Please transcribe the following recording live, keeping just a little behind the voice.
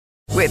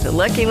With the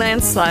Lucky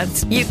Land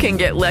Slots, you can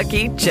get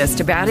lucky just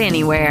about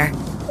anywhere.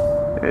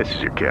 This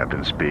is your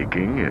captain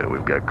speaking.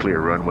 We've got clear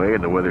runway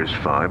and the weather's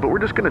fine, but we're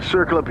just going to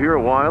circle up here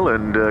a while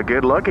and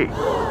get lucky.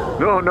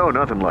 No,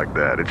 nothing like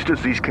that. It's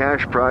just these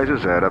cash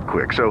prizes add up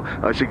quick. So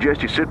I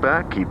suggest you sit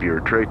back, keep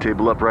your tray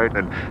table upright,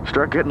 and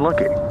start getting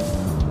lucky.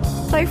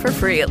 Play for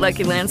free at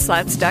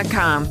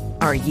LuckyLandSlots.com.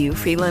 Are you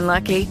feeling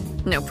lucky?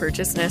 No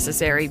purchase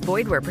necessary.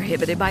 Void where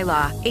prohibited by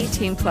law.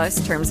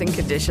 18+ terms and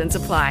conditions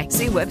apply.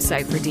 See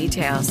website for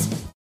details.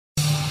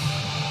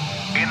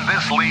 In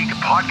This League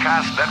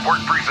Podcast Network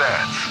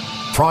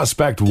presents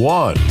Prospect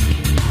One,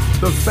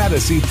 the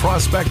Fantasy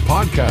Prospect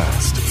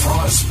Podcast.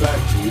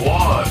 Prospect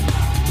One,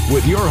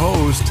 with your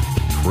host,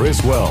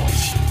 Chris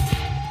Welsh.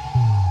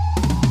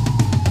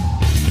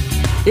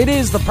 It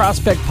is the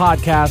Prospect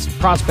Podcast,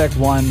 Prospect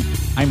One.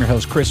 I'm your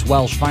host, Chris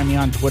Welsh. Find me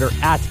on Twitter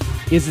at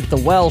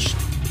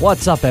IsItTheWelsh.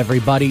 What's up,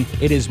 everybody?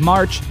 It is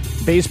March.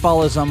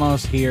 Baseball is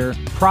almost here.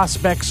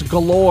 Prospects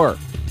galore.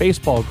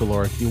 Baseball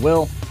galore, if you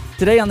will.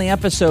 Today on the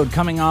episode,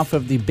 coming off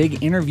of the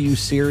big interview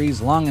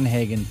series,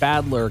 Longenhagen,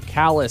 Badler,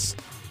 Callis,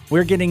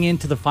 we're getting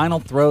into the final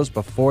throws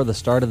before the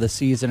start of the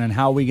season. And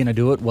how are we going to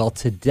do it? Well,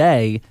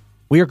 today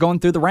we are going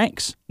through the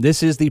ranks.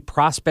 This is the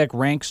Prospect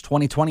Ranks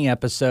 2020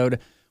 episode,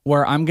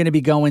 where I'm going to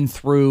be going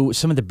through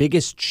some of the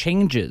biggest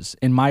changes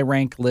in my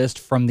rank list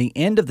from the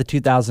end of the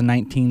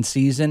 2019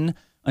 season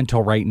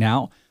until right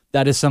now.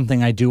 That is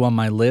something I do on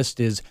my list,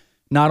 is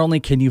not only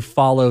can you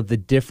follow the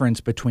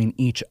difference between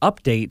each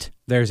update,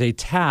 there's a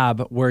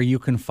tab where you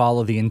can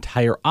follow the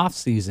entire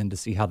offseason to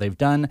see how they've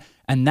done,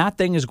 and that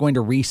thing is going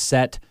to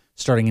reset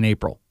starting in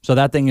April. So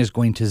that thing is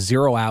going to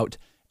zero out,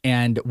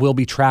 and we'll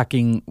be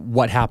tracking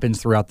what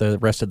happens throughout the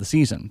rest of the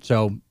season.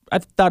 So I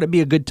thought it'd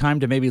be a good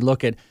time to maybe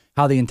look at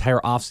how the entire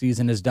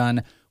offseason is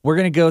done. We're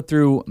going to go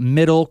through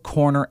middle,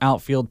 corner,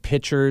 outfield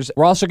pitchers.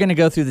 We're also going to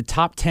go through the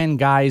top 10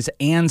 guys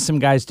and some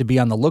guys to be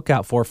on the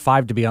lookout for,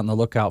 5 to be on the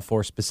lookout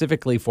for,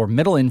 specifically for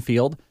middle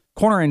infield,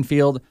 corner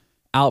infield,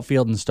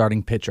 outfield, and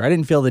starting pitcher. I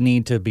didn't feel the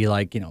need to be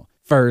like,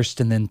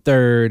 first and then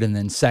third and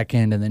then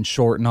second and then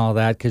short and all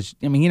that, because,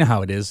 you know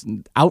how it is.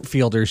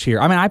 Outfielders here.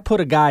 I put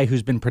a guy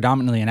who's been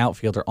predominantly an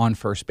outfielder on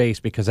first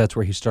base because that's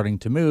where he's starting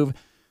to move.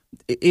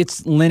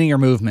 It's linear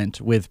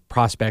movement with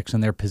prospects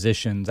and their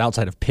positions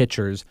outside of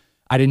pitchers.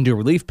 I didn't do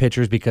relief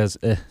pitchers because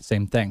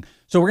same thing.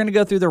 So we're going to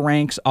go through the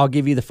ranks. I'll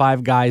give you the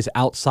 5 guys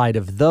outside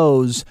of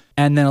those,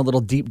 and then a little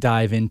deep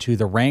dive into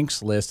the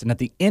ranks list. And at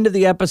the end of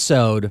the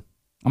episode,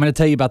 I'm going to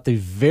tell you about the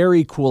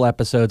very cool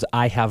episodes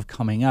I have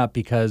coming up,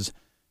 because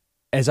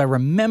as I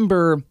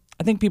remember,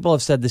 I think people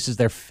have said this is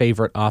their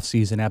favorite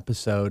off-season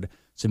episode,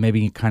 so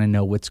maybe you kind of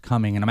know what's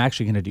coming. And I'm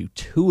actually going to do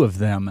 2 of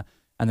them,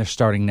 and they're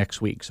starting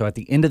next week. So at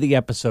the end of the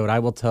episode, I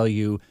will tell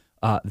you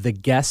the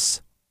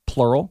guests,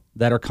 plural,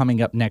 that are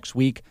coming up next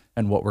week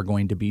and what we're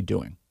going to be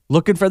doing.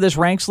 Looking for this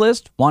ranks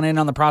list? Want in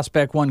on the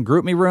Prospect One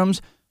GroupMe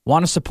rooms?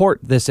 Want to support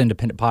this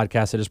independent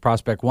podcast that is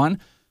Prospect One?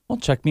 Well,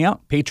 check me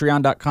out.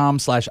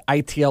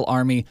 Patreon.com/ITL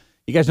Army.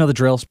 You guys know the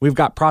drills. We've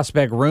got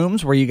Prospect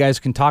Rooms where you guys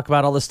can talk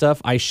about all this stuff.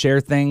 I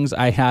share things.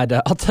 I had,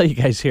 I'll tell you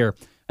guys here,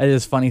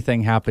 this funny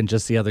thing happened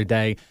just the other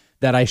day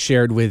that I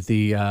shared with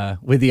the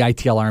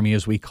ITL Army,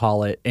 as we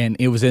call it, and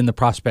it was in the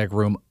Prospect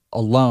Room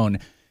alone.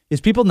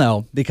 Is people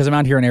know, because I'm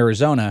out here in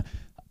Arizona,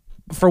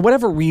 for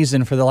whatever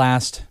reason, for the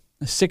last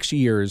 6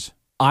 years,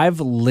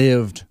 I've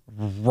lived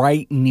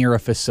right near a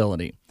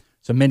facility.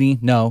 So many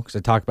know, because I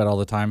talk about it all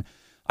the time,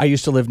 I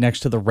used to live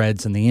next to the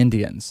Reds and the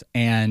Indians,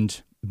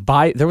 and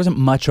there wasn't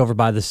much over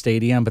by the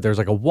stadium, but there was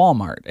like a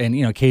Walmart, and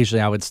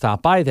occasionally I would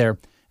stop by there,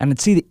 and I'd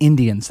see the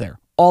Indians there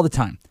all the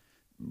time.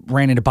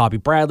 Ran into Bobby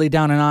Bradley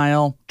down an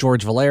aisle,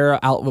 George Valera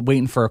out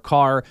waiting for a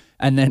car,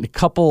 and then a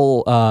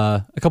couple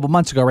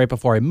months ago, right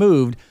before I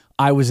moved,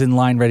 I was in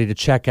line ready to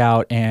check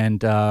out, and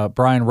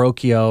Brian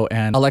Rocchio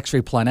and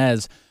Alexei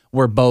Planez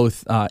were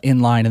both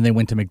in line, and they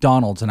went to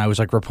McDonald's, and I was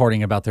like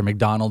reporting about their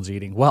McDonald's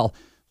eating. Well,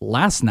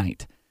 last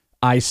night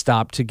I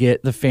stopped to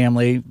get the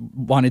family,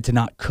 wanted to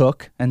not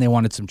cook, and they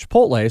wanted some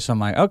Chipotle, so I'm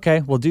like,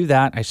 okay, we'll do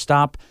that. I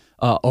stop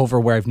over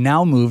where I've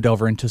now moved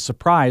over into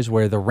Surprise,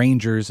 where the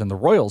Rangers and the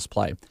Royals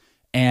play,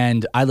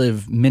 and I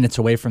live minutes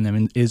away from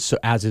them,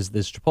 as is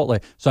this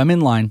Chipotle. So I'm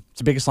in line. It's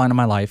the biggest line of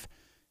my life,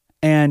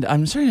 and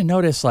I'm starting to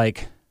notice, I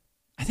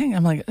think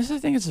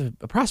it's a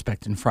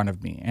prospect in front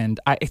of me. And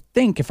I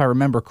think, if I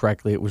remember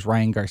correctly, it was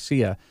Ryan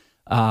Garcia.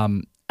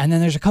 And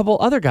then there's a couple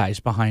other guys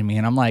behind me.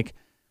 And I'm like,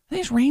 are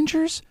these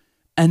Rangers?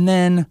 And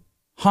then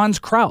Hans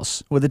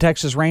Kraus with the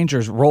Texas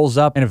Rangers rolls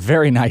up in a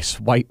very nice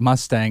white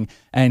Mustang.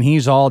 And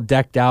he's all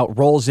decked out,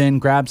 rolls in,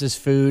 grabs his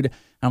food. And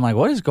I'm like,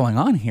 what is going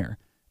on here?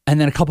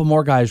 And then a couple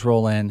more guys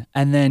roll in.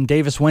 And then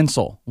Davis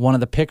Winsel, one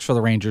of the picks for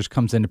the Rangers,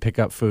 comes in to pick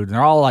up food. And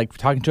they're all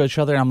talking to each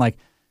other. And I'm like,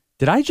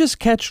 did I just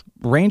catch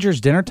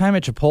Rangers dinner time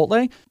at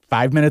Chipotle?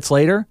 5 minutes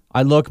later,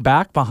 I look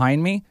back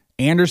behind me,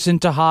 Anderson,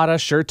 Tejada,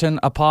 Sherton,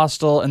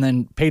 Apostle, and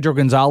then Pedro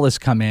Gonzalez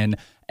come in.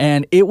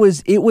 And it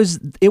was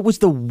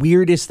the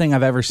weirdest thing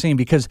I've ever seen,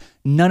 because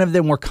none of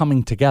them were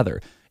coming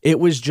together.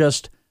 It was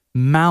just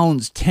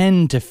mounds,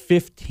 10 to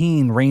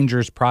 15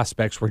 Rangers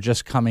prospects were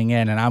just coming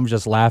in, and I'm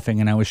just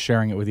laughing, and I was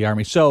sharing it with the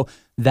Army. So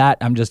that,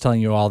 I'm just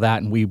telling you all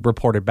that, and we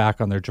reported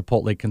back on their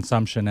Chipotle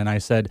consumption, and I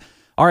said,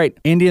 all right,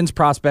 Indians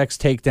prospects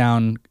take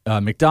down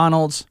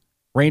McDonald's,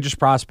 Rangers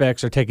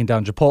prospects are taking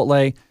down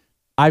Chipotle.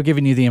 I've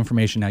given you the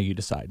information, now you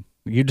decide.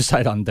 You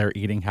decide on their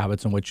eating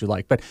habits and what you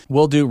like. But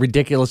we'll do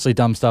ridiculously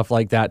dumb stuff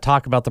like that,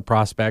 talk about the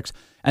prospects,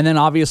 and then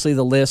obviously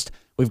the list,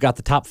 we've got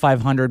the top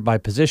 500 by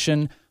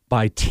position,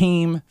 by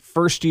team,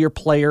 first-year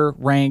player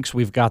ranks.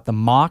 We've got the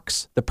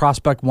mocks, the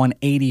Prospect 1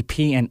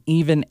 ADP, and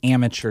even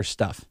amateur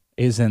stuff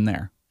is in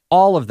there.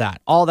 All of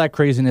that, all that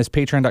craziness,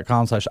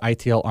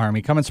 patreon.com/ITL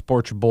Army. Come and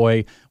support your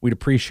boy. We'd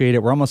appreciate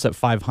it. We're almost at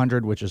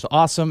 500, which is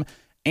awesome.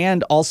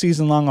 And all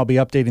season long, I'll be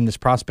updating this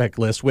prospect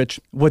list, which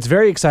what's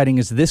very exciting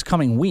is this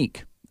coming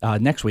week,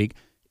 next week,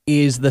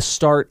 is the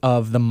start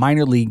of the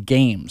minor league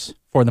games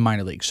for the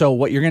minor league. So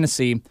what you're going to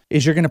see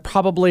is you're going to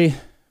probably,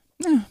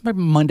 maybe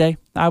Monday,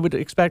 I would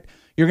expect,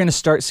 you're going to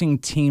start seeing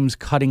teams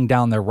cutting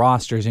down their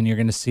rosters, and you're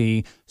going to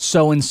see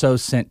so-and-so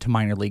sent to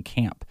minor league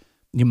camp.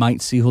 You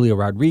might see Julio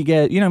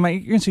Rodriguez. You're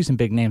going to see some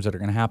big names that are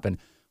going to happen.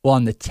 Well,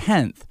 on the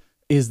 10th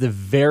is the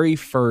very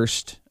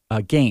first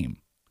game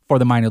for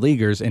the minor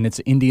leaguers, and it's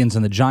Indians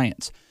and the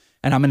Giants.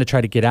 And I'm going to try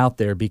to get out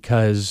there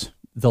because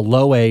the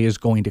low A is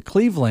going to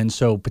Cleveland,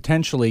 so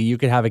potentially you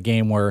could have a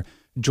game where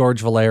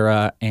George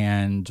Valera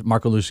and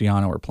Marco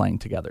Luciano are playing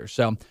together.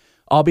 So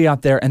I'll be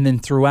out there, and then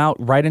throughout,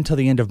 right until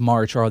the end of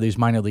March, are these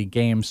minor league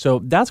games.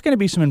 So that's going to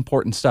be some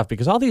important stuff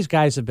because all these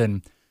guys have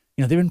been,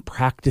 they've been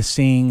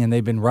practicing and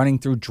they've been running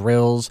through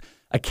drills,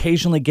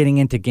 occasionally getting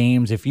into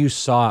games. If you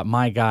saw it,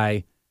 my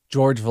guy,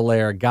 George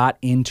Valera, got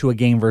into a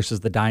game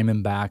versus the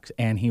Diamondbacks,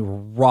 and he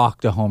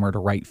rocked a homer to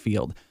right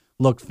field.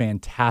 Looked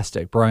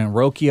fantastic. Brian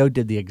Rocchio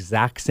did the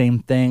exact same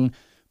thing.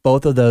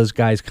 Both of those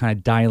guys kind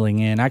of dialing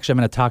in. Actually, I'm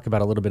going to talk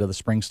about a little bit of the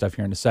spring stuff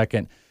here in a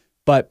second.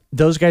 But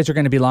those guys are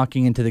going to be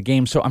locking into the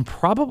game. So I'm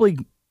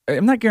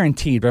not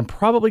guaranteed, but I'm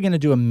probably going to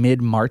do a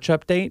mid-March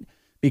update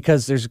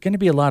because there's going to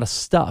be a lot of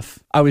stuff.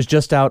 I was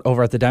just out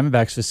over at the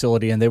Diamondbacks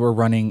facility, and they were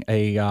running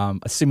a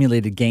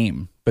simulated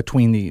game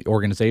between the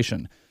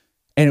organization.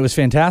 And it was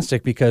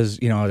fantastic because,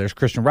 there's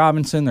Christian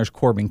Robinson, there's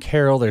Corbin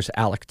Carroll, there's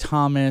Alec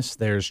Thomas,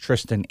 there's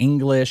Tristan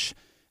English,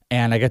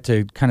 and I get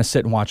to kind of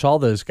sit and watch all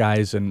those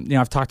guys. And,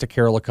 I've talked to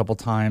Carroll a couple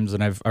times,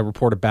 and I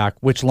reported back,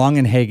 which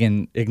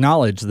Longenhagen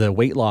acknowledged the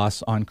weight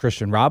loss on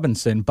Christian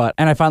Robinson.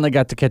 And I finally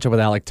got to catch up with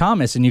Alec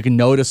Thomas, and you can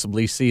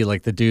noticeably see,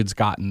 the dude's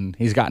gotten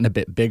a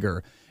bit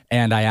bigger.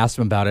 And I asked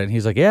him about it, and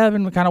he's like, yeah, I've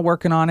been kind of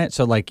working on it.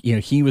 So,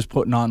 he was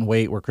putting on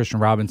weight where Christian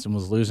Robinson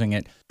was losing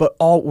it. But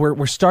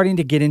we're starting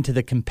to get into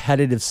the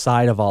competitive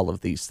side of all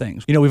of these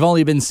things. We've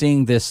only been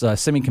seeing this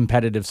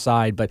semi-competitive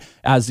side, but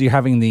as you're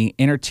having the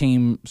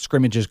inter-team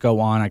scrimmages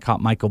go on, I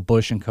caught Michael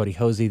Bush and Cody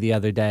Hosey the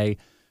other day.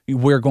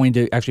 We're going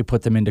to actually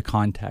put them into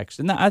context.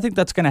 And I think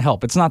that's going to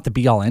help. It's not the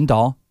be-all,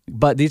 end-all,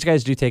 but these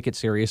guys do take it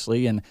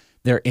seriously, and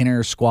they're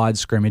inter-squad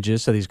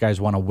scrimmages, so these guys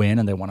want to win,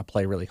 and they want to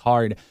play really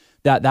hard.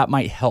 That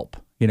might help.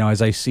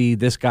 As I see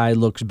this guy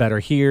looks better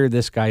here,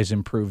 this guy's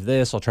improved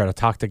this, I'll try to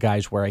talk to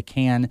guys where I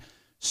can.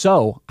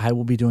 So I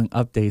will be doing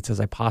updates as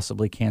I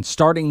possibly can.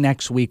 Starting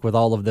next week with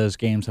all of those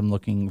games, I'm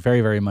looking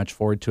very, very much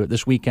forward to it.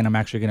 This weekend, I'm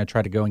actually going to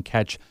try to go and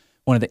catch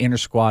one of the inner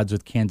squads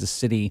with Kansas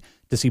City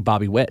to see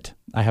Bobby Witt.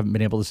 I haven't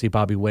been able to see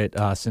Bobby Witt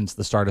since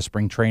the start of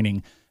spring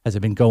training as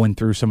I've been going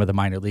through some of the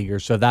minor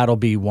leaguers. So that'll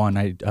be one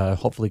I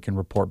hopefully can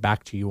report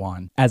back to you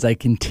on as I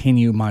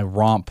continue my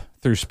romp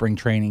through spring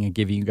training and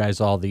give you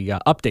guys all the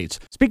updates.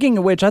 Speaking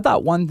of which, I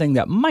thought one thing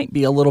that might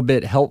be a little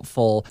bit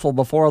helpful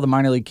before all the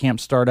minor league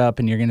camps start up,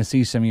 and you're going to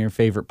see some of your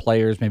favorite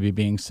players maybe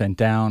being sent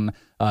down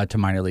to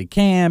minor league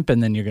camp,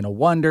 and then you're going to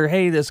wonder,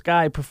 hey, this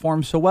guy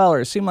performed so well,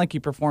 or it seemed like he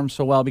performed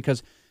so well,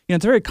 because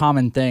it's a very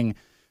common thing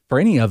for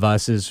any of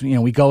us is,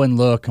 we go and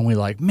look and we're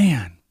like,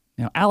 man,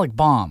 Alec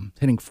Bohm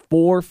hitting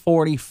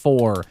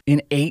 .444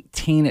 in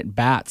 18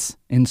 at-bats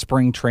in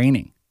spring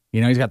training.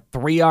 He's got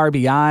 3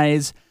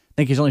 RBIs. I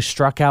think he's only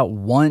struck out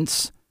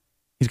once.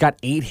 He's got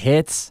 8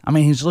 hits. I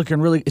mean, he's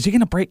looking really... Is he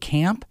going to break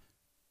camp?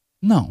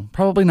 No,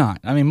 probably not.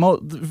 I mean,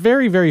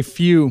 very, very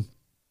few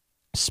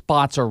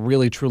spots are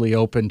really, truly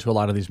open to a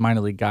lot of these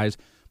minor league guys.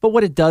 But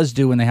what it does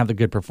do when they have the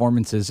good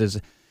performances is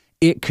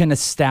it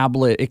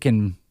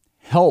can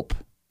help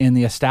in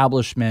the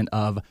establishment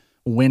of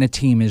when a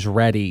team is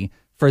ready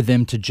for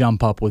them to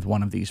jump up with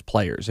one of these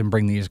players and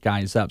bring these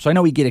guys up. So I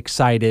know we get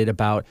excited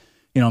about,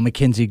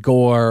 Mackenzie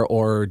Gore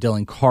or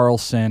Dylan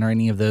Carlson or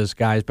any of those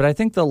guys, but I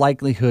think the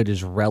likelihood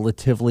is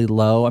relatively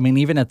low. I mean,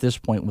 even at this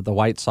point with the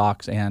White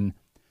Sox and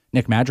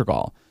Nick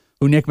Madrigal,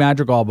 who Nick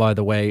Madrigal, by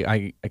the way,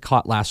 I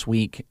caught last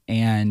week,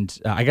 and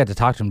I got to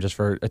talk to him just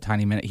for a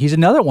tiny minute. He's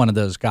another one of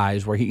those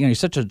guys where he's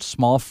such a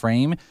small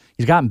frame.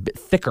 He's gotten a bit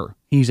thicker.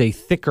 He's a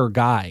thicker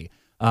guy,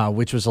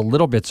 which was a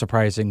little bit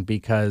surprising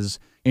because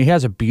he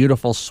has a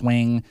beautiful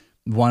swing,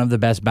 one of the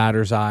best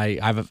batters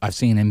I've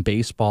seen in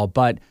baseball.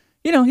 But,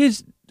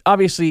 he's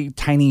obviously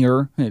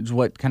tinier, is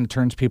what kind of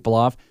turns people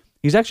off.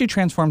 he's actually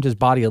transformed his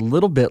body a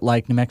little bit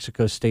like New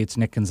Mexico State's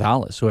Nick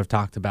Gonzalez, who I've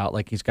talked about.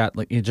 Like he's got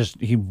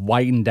he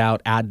widened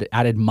out,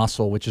 added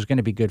muscle, which is going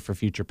to be good for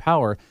future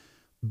power.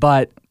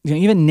 But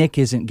even Nick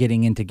isn't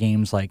getting into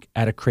games like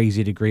at a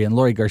crazy degree. And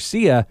Lori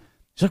Garcia,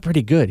 he's looked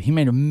pretty good. He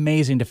made an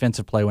amazing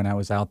defensive play when I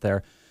was out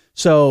there.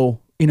 So,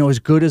 as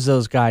good as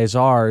those guys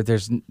are,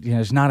 there's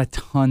not a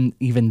ton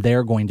even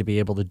they're going to be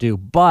able to do.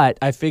 But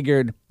I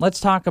figured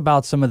let's talk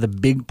about some of the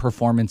big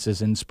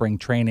performances in spring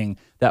training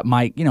that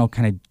might,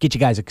 kind of get you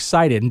guys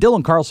excited. And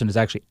Dylan Carlson is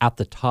actually at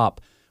the top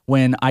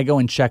when I go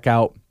and check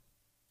out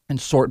and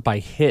sort by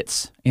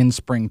hits in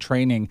spring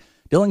training.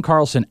 Dylan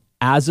Carlson,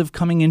 as of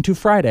coming into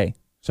Friday,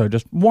 so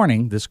just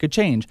warning, this could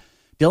change.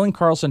 Dylan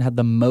Carlson had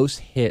the most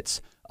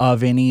hits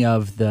of any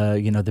of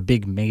the, the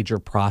big major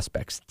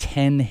prospects.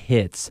 10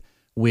 hits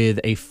with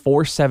a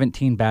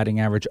 .417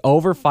 batting average,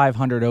 over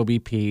 500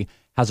 OBP,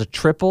 has a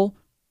triple,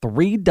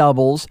 3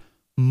 doubles,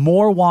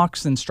 more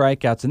walks than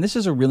strikeouts. And this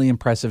is a really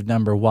impressive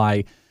number.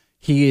 Why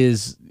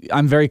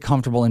I'm very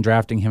comfortable in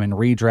drafting him in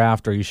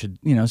redraft, or you should,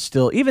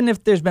 still, even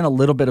if there's been a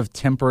little bit of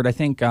tempered, I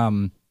think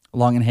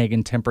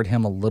Longenhagen tempered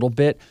him a little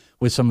bit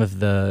with some of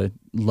the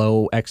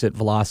low exit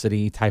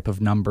velocity type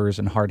of numbers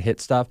and hard hit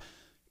stuff.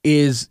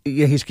 He's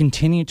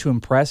continued to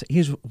impress.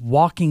 He's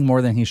walking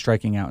more than he's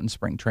striking out in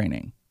spring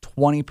training.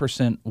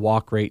 20%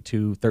 walk rate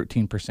to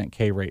 13%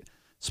 K rate.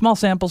 Small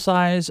sample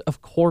size,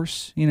 of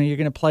course. You're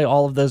going to play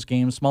all of those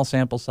games. Small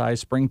sample size,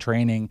 spring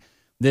training,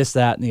 this,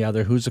 that, and the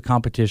other. Who's the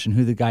competition?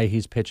 Who the guy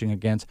he's pitching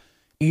against?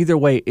 Either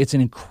way, it's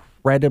an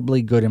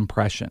incredibly good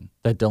impression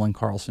that Dylan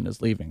Carlson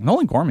is leaving.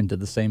 Nolan Gorman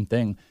did the same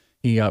thing.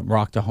 He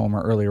rocked a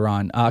homer earlier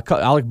on.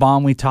 Alec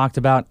Baum, we talked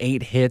about,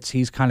 8 hits.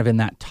 He's kind of in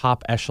that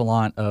top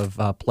echelon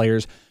of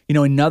players.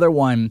 Another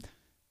one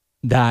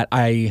that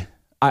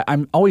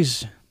I'm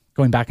always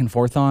going back and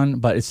forth on,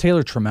 but it's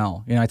Taylor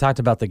Trammell. I talked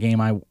about the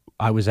game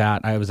I was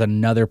at. I was at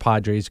another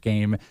Padres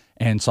game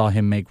and saw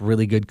him make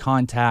really good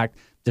contact.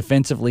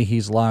 Defensively,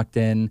 he's locked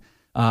in.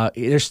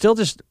 There's still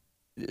just,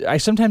 I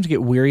sometimes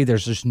get weary.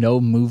 There's just no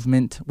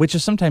movement, which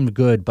is sometimes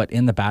good, but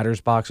in the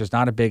batter's box, there's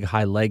not a big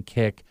high leg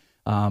kick.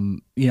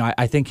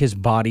 I think his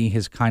body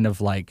has kind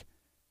of like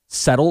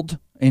settled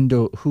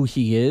into who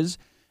he is.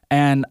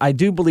 And I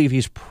do believe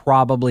he's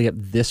probably at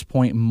this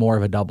point more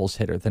of a doubles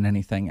hitter than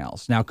anything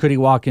else. Now, could he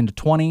walk into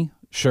 20?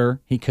 Sure,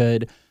 he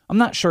could. I'm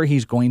not sure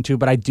he's going to,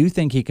 but I do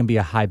think he can be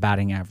a high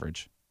batting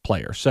average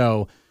player.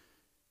 So,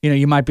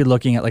 you might be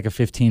looking at like a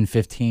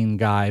 15-15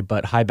 guy,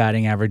 but high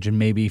batting average and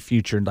maybe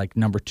future like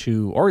number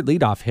 2 or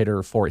leadoff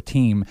hitter for a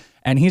team.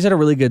 And he's had a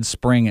really good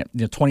spring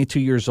at 22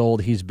 years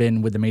old. He's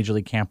been with the Major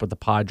League camp with the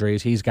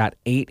Padres. He's got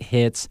 8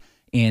 hits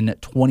in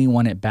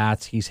 21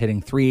 at-bats. He's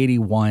hitting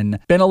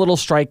 .381. Been a little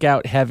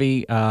strikeout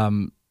heavy.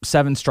 7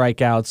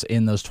 strikeouts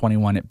in those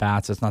 21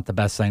 at-bats. That's not the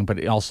best thing, but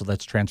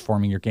that's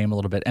transforming your game a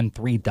little bit. And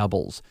 3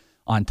 doubles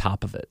on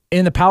top of it.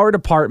 In the power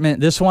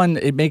department, this one,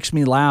 it makes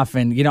me laugh,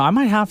 and I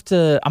might have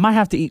to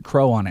eat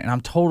crow on it, and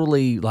I'm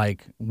totally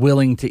like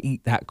willing to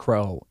eat that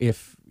crow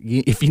if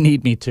you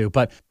need me to.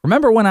 But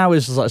remember when I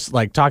was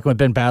like talking with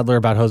Ben Badler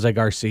about Jose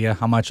Garcia,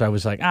 how much I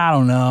was like, I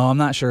don't know, I'm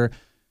not sure.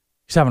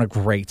 He's having a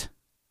great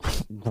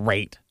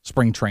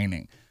spring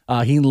training.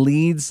 He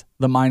leads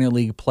the minor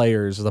league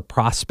players, the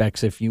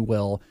prospects, if you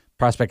will,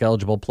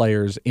 prospect-eligible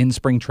players in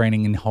spring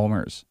training in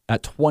homers.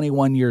 At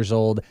 21 years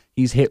old,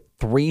 he's hit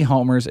 3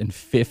 homers and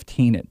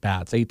 15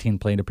 at-bats, 18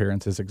 plate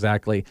appearances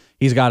exactly.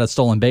 He's got a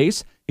stolen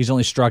base. He's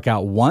only struck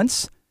out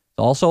once,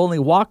 also only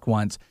walked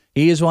once.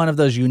 He is one of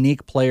those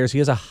unique players. He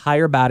has a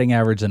higher batting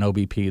average than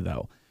OBP,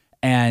 though.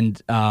 And,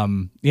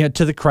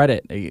 to the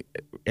credit,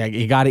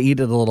 you got to eat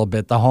it a little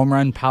bit. The home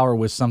run power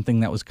was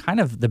something that was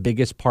kind of the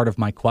biggest part of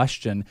my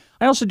question.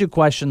 I also do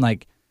question,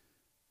 like,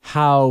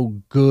 how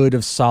good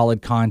of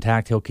solid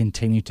contact he'll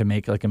continue to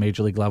make like a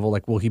major league level.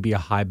 Like, will he be a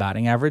high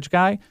batting average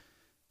guy?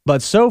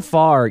 But so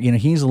far,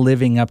 he's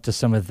living up to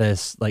some of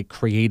this like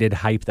created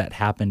hype that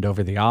happened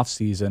over the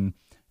offseason.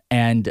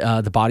 And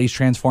the body's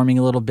transforming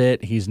a little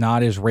bit. He's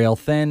not as rail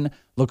thin.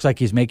 Looks like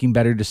he's making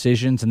better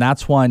decisions. And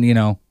that's one,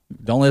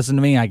 don't listen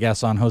to me, I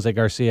guess, on Jose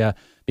Garcia,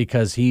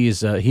 because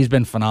he's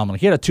been phenomenal.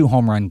 He had a 2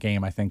 home run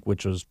game, I think,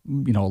 which was,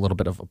 a little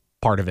bit of a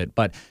part of it.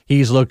 But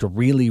he's looked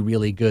really,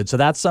 really good. So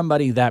that's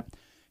somebody that,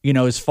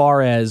 as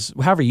far as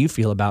however you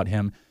feel about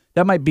him,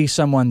 that might be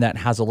someone that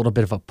has a little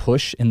bit of a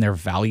push in their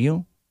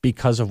value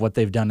because of what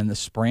they've done in the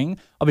spring.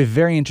 I'll be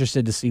very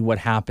interested to see what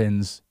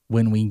happens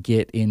when we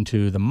get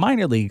into the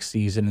minor league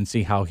season and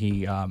see how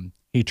he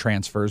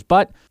transfers.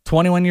 But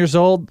 21 years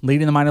old,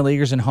 leading the minor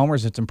leaguers in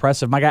homers, it's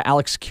impressive. My guy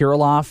Alex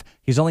Kirilloff,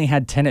 he's only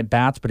had 10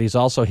 at-bats, but he's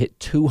also hit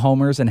 2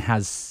 homers and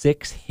has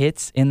 6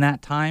 hits in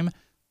that time.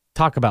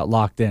 Talk about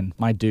locked in,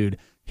 my dude.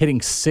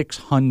 Hitting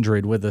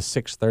 600 with a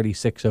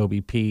 636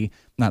 OBP.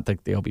 Not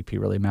that the OBP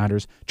really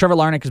matters. Trevor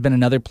Larnach has been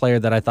another player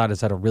that I thought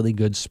has had a really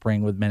good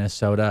spring with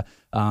Minnesota.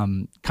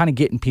 Kind of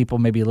getting people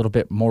maybe a little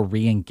bit more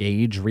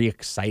re-engaged,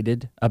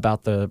 re-excited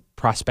about the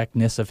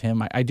prospectness of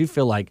him. I do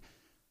feel like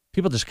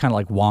people just kind of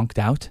like wonked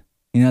out.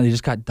 They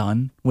just got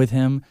done with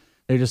him.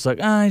 They're just like,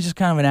 he's just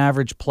kind of an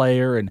average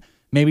player, and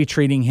maybe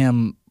treating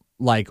him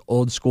like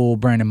old school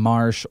Brandon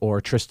Marsh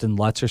or Tristan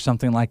Lutz or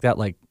something like that.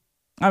 Like,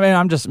 I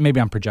mean, maybe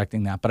I'm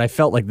projecting that, but I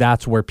felt like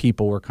that's where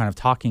people were kind of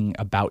talking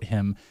about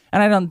him.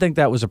 And I don't think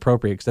that was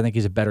appropriate because I think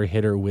he's a better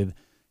hitter with,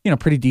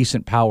 pretty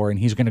decent power, and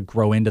he's going to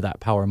grow into that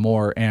power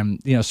more. And,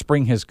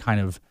 spring has kind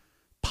of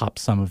popped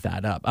some of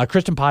that up.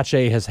 Christian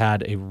Pache has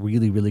had a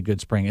really, really good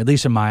spring, at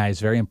least in my eyes,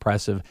 very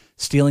impressive.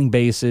 Stealing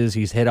bases,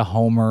 he's hit a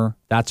homer.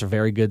 That's a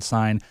very good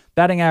sign.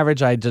 Batting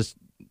average, I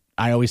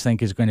always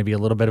think is going to be a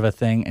little bit of a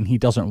thing, and he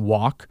doesn't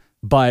walk.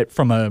 But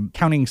from a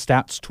counting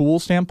stats tool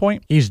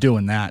standpoint, he's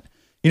doing that.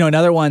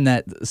 Another one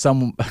that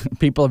some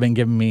people have been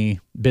giving me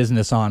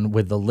business on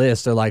with the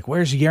list, they're like,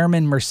 where's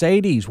Yerman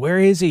Mercedes? Where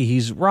is he?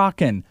 He's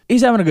rocking.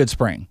 He's having a good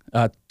spring.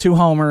 2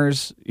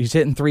 homers. He's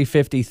hitting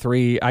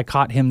 353. I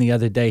caught him the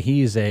other day.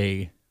 He's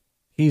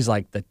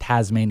like the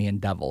Tasmanian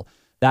devil.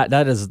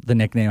 That is the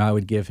nickname I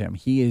would give him.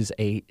 He is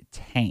a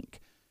tank.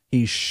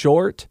 He's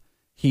short.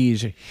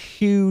 He's a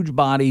huge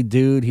body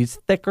dude. He's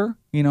thicker.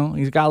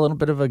 He's got a little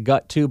bit of a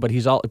gut too, but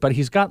he's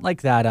got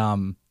like that,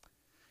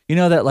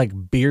 that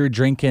like beer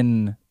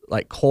drinking,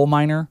 like coal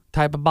miner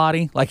type of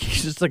body. Like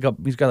he's got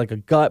like a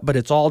gut, but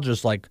it's all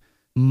just like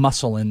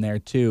muscle in there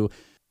too.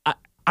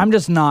 I'm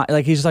just not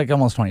like, he's like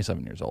almost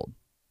 27 years old.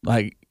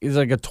 Like he's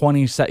like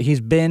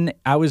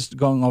I was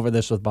going over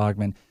this with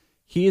Bogman.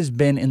 He has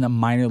been in the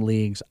minor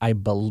leagues, I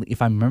believe,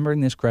 if I'm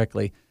remembering this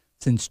correctly,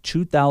 since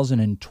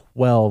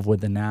 2012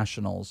 with the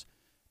Nationals.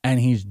 And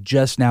he's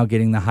just now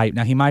getting the hype.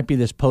 Now, he might be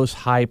this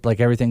post-hype, like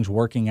everything's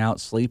working out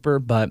sleeper,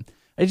 but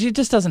he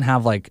just doesn't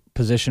have like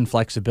position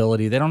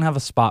flexibility. They don't have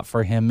a spot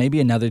for him. Maybe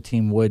another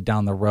team would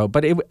down the road.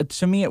 But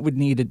to me, it would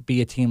need to be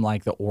a team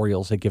like the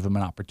Orioles that give him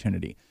an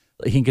opportunity.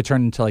 He could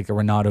turn into like the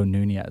Renato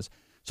Nunez.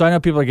 So I know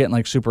people are getting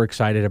like super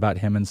excited about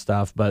him and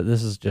stuff, but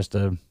this is just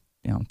a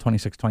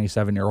 26,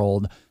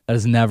 27-year-old that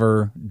has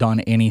never done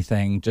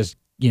anything, just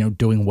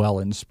doing well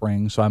in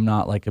spring. So I'm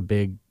not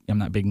big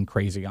and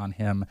crazy on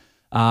him.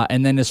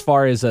 And then as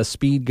far as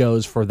speed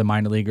goes for the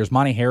minor leaguers,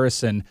 Monty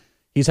Harrison,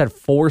 he's had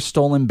 4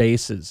 stolen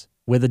bases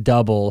with a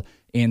double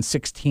in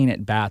 16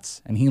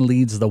 at-bats, and he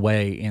leads the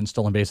way in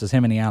stolen bases.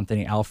 Him and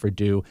Anthony Alford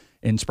do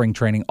in spring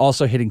training,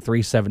 also hitting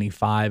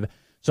 375.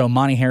 So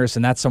Monty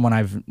Harrison, that's someone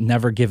I've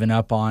never given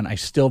up on. I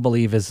still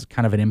believe is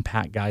kind of an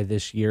impact guy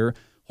this year.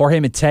 Jorge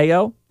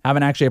Mateo,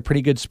 having actually a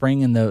pretty good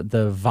spring in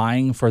the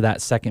vying for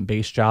that second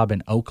base job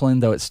in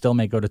Oakland, though it still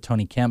may go to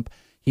Tony Kemp.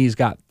 He's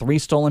got 3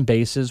 stolen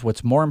bases.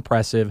 What's more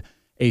impressive,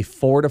 a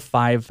 4 to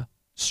 5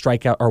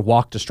 strikeout or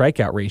walk to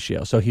strikeout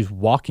ratio. So he's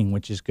walking,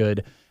 which is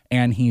good,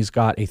 and he's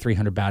got a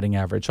 300 batting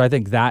average. So I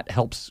think that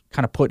helps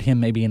kind of put him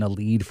maybe in a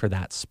lead for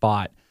that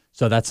spot.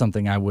 So that's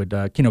something I would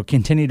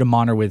continue to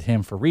monitor with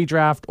him for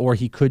redraft, or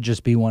he could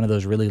just be one of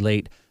those really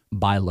late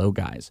buy low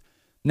guys.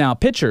 Now,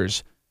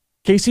 pitchers,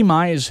 Casey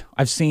Mize,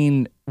 I've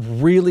seen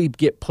really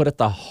get put at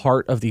the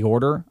heart of the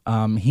order.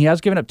 He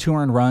has given up 2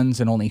 earned runs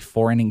and only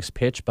 4 innings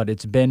pitched, but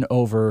it's been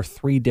over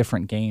 3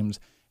 different games,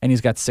 and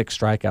he's got 6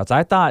 strikeouts.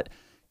 I thought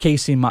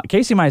Casey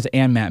Mize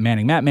and Matt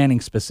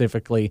Manning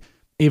specifically,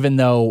 even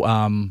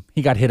though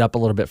he got hit up a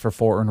little bit for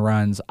 4 earned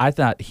runs, I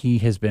thought he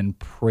has been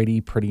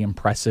pretty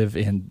impressive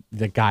in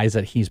the guys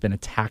that he's been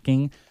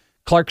attacking.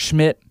 Clark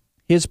Schmidt,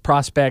 his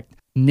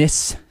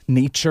prospectness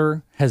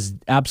nature has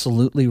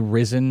absolutely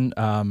risen.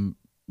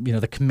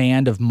 The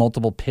command of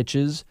multiple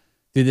pitches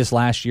through this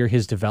last year,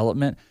 his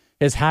development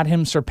has had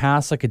him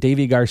surpass like a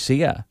Davy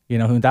Garcia,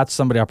 who that's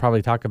somebody I'll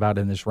probably talk about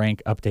in this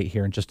rank update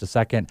here in just a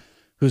second,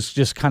 who's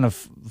just kind of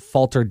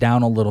faltered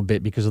down a little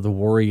bit because of the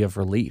worry of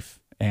relief.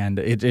 And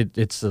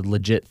it's a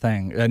legit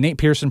thing. Nate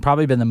Pearson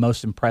probably been the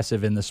most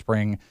impressive in the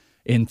spring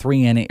in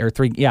 3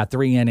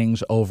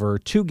 innings over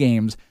 2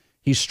 games.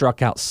 He's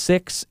struck out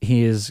 6.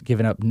 He has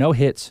given up no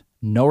hits,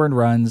 no earned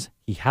runs.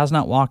 He has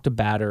not walked a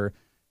batter.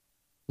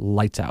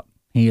 Lights out.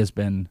 He has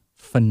been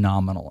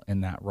phenomenal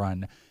in that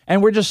run.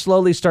 And we're just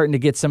slowly starting to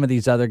get some of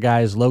these other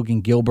guys.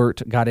 Logan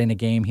Gilbert got in a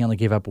game. He only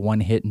gave up 1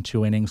 hit in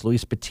 2 innings.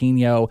 Luis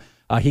Patino,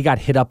 he got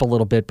hit up a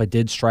little bit, but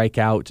did strike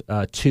out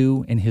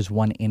 2 in his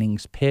 1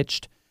 innings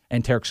pitched.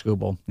 And Tarek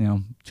Skubal,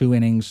 2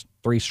 innings,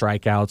 3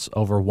 strikeouts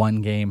over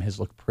 1 game has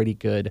looked pretty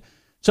good.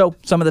 So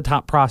some of the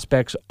top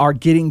prospects are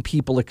getting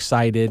people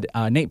excited.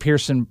 Nate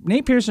Pearson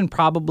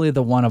probably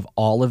the one of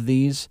all of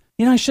these.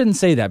 I shouldn't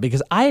say that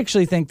because I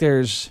actually think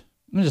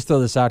let me just throw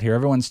this out here.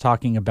 Everyone's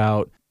talking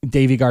about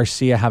Davy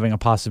Garcia having a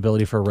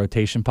possibility for a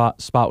rotation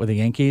spot with the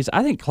Yankees.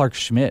 I think Clark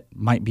Schmidt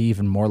might be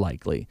even more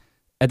likely.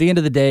 At the end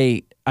of the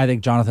day, I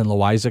think Jonathan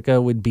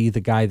Loaisiga would be the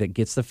guy that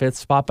gets the 5th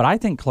spot, but I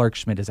think Clark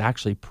Schmidt is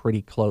actually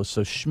pretty close.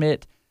 So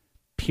Schmidt,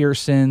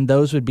 Pearson,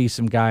 those would be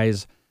some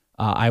guys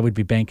I would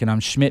be banking on.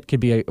 Schmidt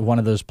could be one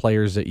of those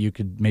players that you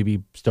could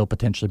maybe still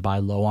potentially buy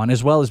low on,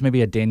 as well as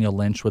maybe a Daniel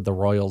Lynch with the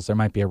Royals. There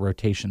might be a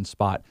rotation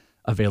spot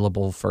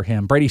available for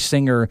him. Brady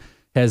Singer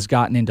has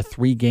gotten into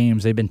 3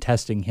 games. They've been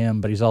testing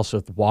him, but he's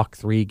also walked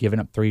 3, given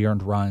up 3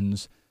 earned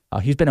runs.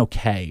 He's been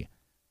okay,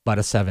 but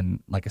a 7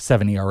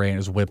 ERA and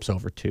his whip's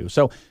over 2.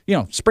 So,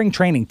 spring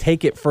training,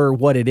 take it for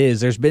what it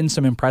is. There's been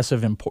some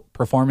impressive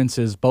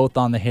performances both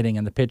on the hitting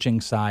and the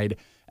pitching side.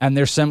 And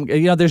there's some,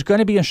 there's going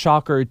to be a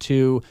shocker or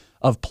two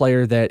of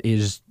player that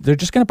they're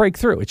just going to break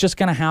through. It's just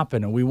going to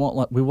happen, and we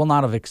will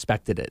not have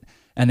expected it.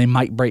 And they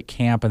might break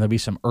camp, and there'll be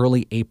some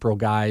early April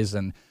guys,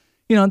 and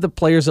the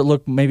players that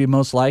look maybe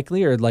most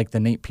likely are like the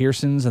Nate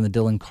Pearsons and the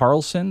Dylan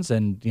Carlsons,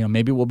 and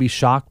maybe we'll be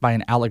shocked by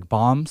an Alec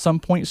Baum some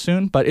point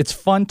soon. But it's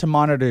fun to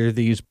monitor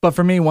these. But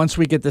for me, once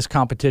we get this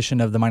competition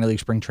of the minor league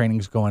spring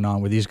trainings going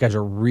on, where these guys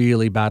are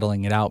really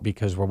battling it out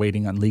because we're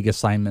waiting on league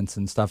assignments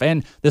and stuff,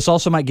 and this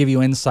also might give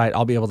you insight.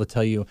 I'll be able to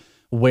tell you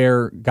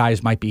where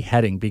guys might be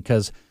heading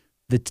because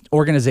the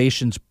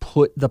organizations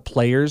put the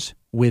players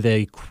with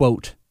a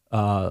quote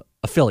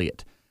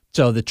affiliate.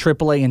 So the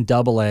AAA and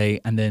AA,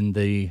 and then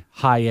the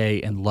high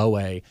A and low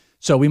A.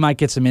 So we might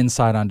get some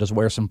insight on just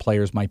where some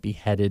players might be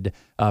headed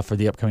for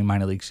the upcoming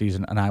minor league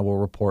season, and I will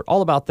report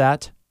all about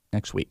that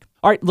next week.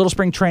 All right, little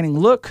spring training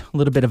look, a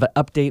little bit of an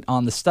update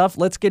on the stuff.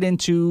 Let's get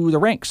into the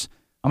ranks.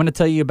 I'm going to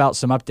tell you about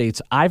some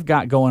updates I've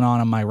got going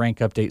on my rank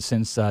update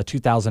since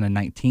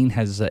 2019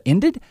 has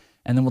ended,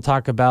 and then we'll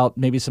talk about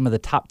maybe some of the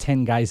top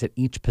 10 guys at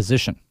each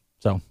position.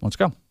 So let's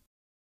go.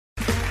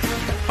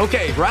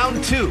 Okay,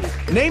 round 2.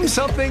 Name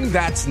something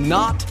that's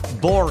not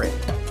boring.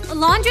 A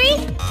laundry?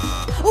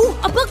 Ooh,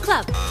 a book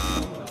club.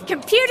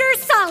 Computer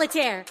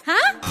solitaire,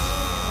 huh?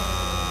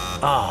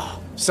 Ah,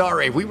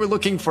 sorry, we were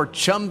looking for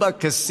Chumba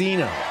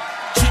Casino.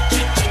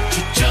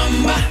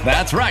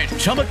 That's right,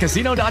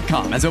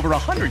 ChumbaCasino.com has over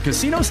 100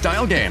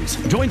 casino-style games.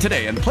 Join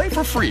today and play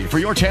for free for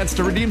your chance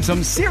to redeem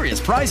some serious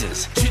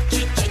prizes.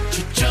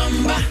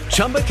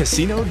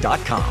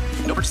 ChumbaCasino.com.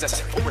 No purchase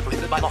necessary. Void where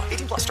prohibited by law.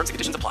 18+ terms and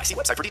conditions apply. See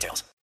website for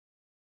details.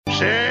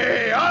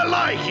 Say, I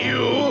like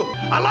you.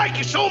 I like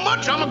you so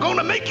much, I'm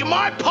gonna make you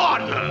my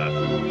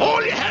partner.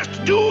 All you have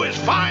to do is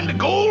find the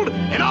gold,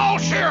 and I'll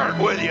share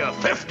it with you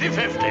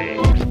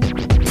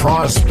 50-50.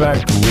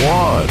 Prospect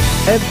One.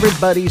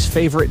 Everybody's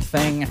favorite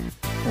thing,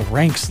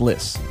 ranks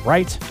lists,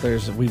 right?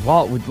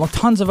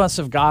 Tons of us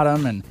have got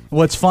them, and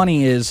what's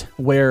funny is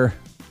where,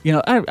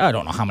 I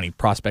don't know how many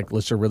prospect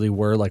lists there really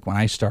were, like when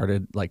I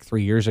started like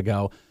 3 years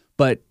ago,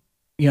 but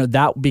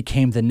that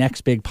became the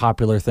next big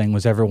popular thing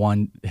was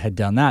everyone had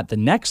done that. The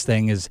next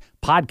thing is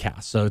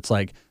podcasts. So it's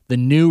like the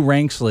new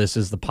ranks list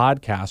is the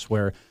podcast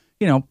where,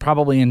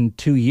 probably in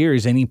 2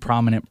 years, any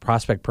prominent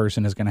prospect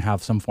person is going to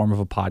have some form of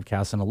a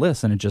podcast and a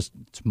list, and it's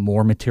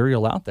more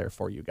material out there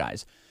for you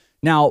guys.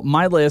 Now,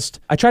 my list,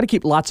 I try to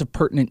keep lots of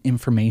pertinent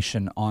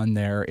information on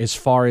there as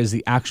far as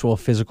the actual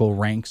physical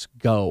ranks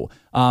go.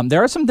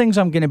 There are some things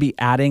I'm going to be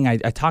adding. I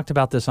talked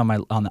about this on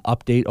the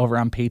update over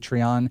on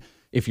Patreon.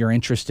 If you're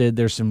interested,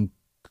 there's some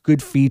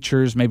good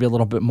features, maybe a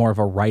little bit more of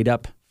a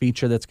write-up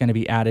feature that's going to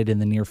be added in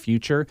the near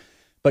future.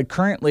 But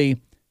currently,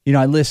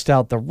 I list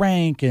out the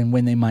rank and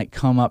when they might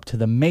come up to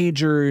the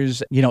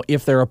majors,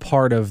 if they're a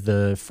part of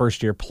the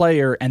first-year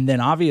player, and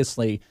then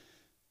obviously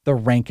the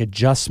rank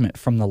adjustment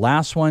from the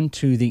last one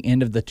to the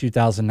end of the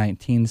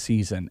 2019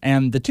 season.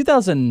 And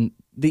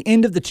the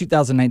end of the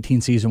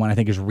 2019 season one I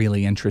think is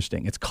really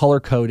interesting. It's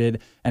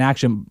color-coded, and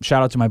actually,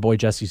 shout out to my boy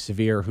Jesse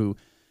Severe who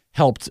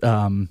helped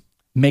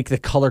make the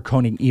color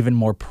coding even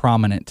more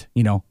prominent,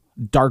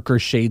 darker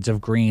shades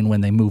of green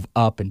when they move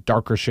up and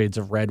darker shades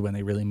of red when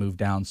they really move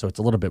down. So it's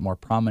a little bit more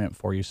prominent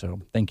for you. So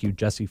thank you,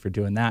 Jesse, for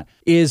doing that.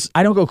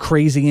 I don't go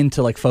crazy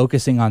into like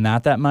focusing on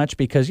that much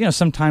because,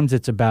 sometimes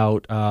it's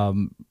about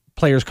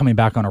players coming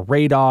back on a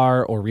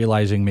radar or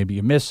realizing maybe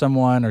you missed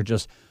someone or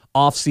just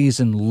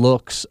off-season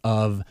looks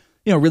of,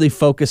 really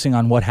focusing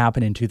on what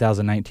happened in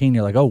 2019.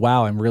 You're like, oh,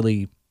 wow, I'm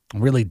really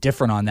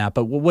different on that.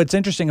 But what's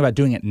interesting about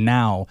doing it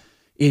now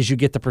is you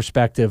get the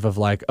perspective of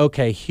like,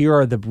 okay, here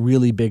are the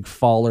really big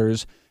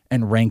fallers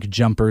and rank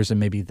jumpers and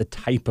maybe the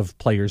type of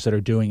players that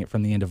are doing it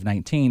from the end of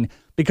 19,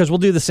 because we'll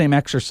do the same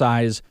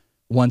exercise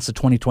once the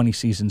 2020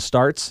 season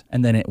starts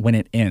and then when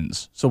it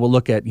ends. So we'll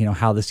look at,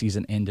 how the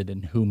season ended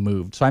and who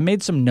moved. So I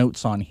made some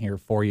notes on here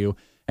for you,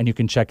 and you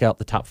can check out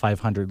the top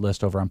 500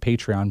 list over on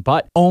Patreon.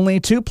 But only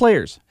 2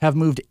 players have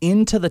moved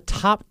into the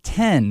top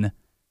 10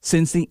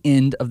 since the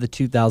end of the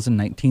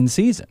 2019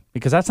 season,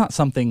 because that's not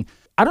something,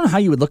 I don't know how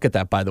you would look at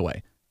that, by the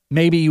way.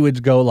 Maybe you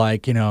would go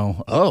like,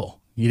 oh,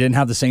 you didn't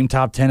have the same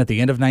top 10 at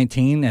the end of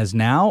 19 as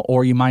now,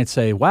 or you might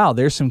say, wow,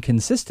 there's some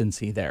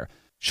consistency there.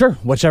 Sure,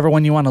 whichever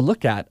one you want to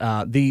look at.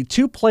 The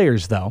 2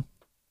 players, though,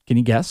 can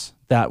you guess,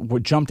 that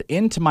jumped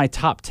into my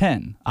top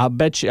 10? I'll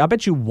bet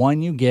you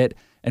one you get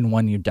and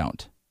one you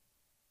don't.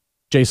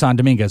 Jason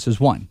Dominguez is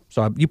one,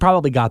 so you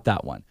probably got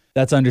that one.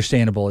 That's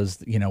understandable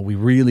as, we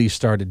really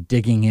started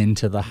digging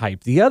into the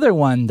hype. The other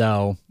one,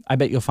 though, I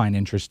bet you'll find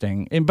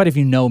interesting, but if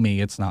you know me,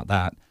 it's not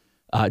that.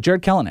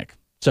 Jared Kelenic.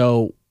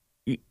 So,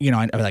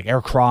 like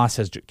Eric Cross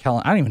has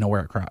Kelenic. I don't even know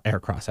where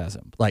Eric Cross has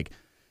him. Like,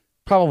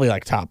 probably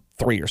like top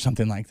 3 or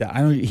something like that.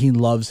 I know he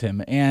loves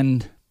him.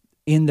 And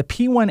in the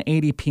P1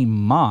 ADP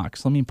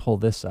mocks, let me pull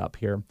this up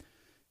here.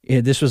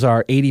 This was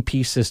our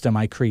ADP system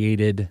I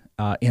created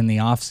in the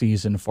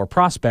offseason for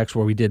prospects,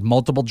 where we did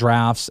multiple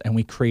drafts and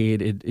we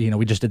created,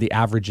 we just did the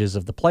averages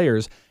of the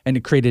players and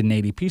it created an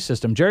ADP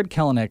system. Jared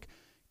Kelenic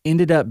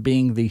ended up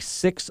being the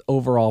 6th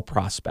overall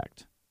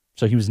prospect.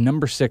 So he was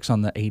number 6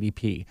 on the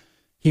ADP.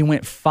 He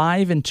went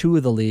 5 in 2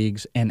 of the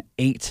leagues and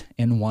 8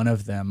 in 1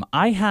 of them.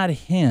 I had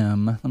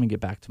him, let me get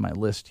back to my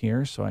list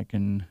here so I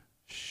can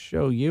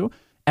show you,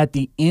 at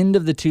the end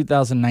of the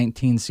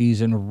 2019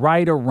 season,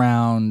 right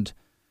around,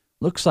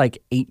 looks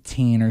like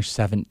 18 or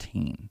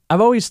 17. I've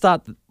always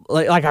thought,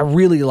 I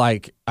really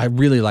like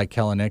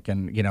Kelenic,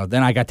 and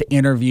then I got to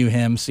interview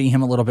him, see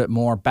him a little bit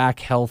more, back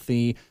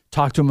healthy,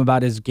 talk to him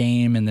about his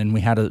game, and then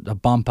we had a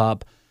bump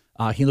up.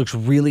 He looks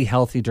really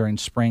healthy during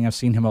spring. I've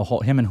seen him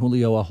and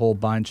Julio a whole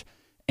bunch.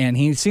 And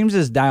he seems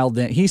as dialed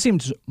in. He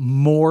seems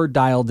more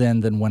dialed in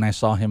than when I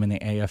saw him in the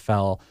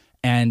AFL.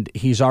 And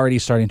he's already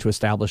starting to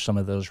establish some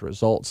of those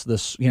results.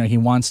 He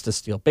wants to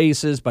steal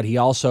bases, but he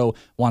also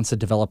wants to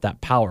develop that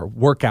power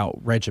workout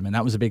regimen.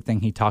 That was a big thing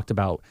he talked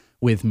about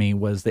with me,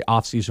 was the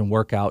off-season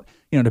workout,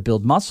 to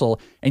build muscle.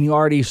 And you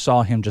already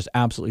saw him just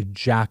absolutely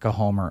jack a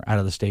homer out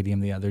of the stadium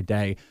the other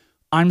day.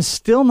 I'm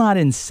still not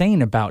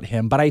insane about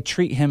him, but I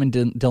treat him and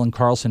Dylan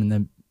Carlson in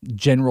the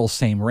general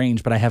same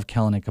range, but I have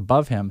Kelenic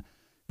above him.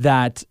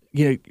 That,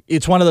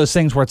 it's one of those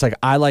things where it's like,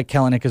 I like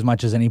Kelenic as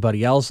much as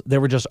anybody else. There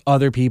were just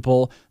other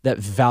people that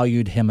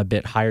valued him a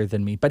bit higher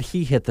than me, but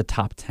he hit the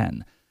top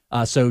 10.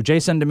 So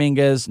Jason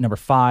Dominguez, number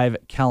 5,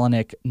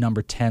 Kelenic,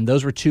 number 10.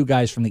 Those were 2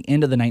 guys from the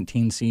end of the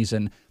 19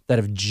 season that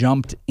have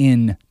jumped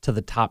in to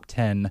the top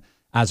 10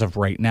 as of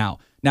right now.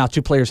 Now,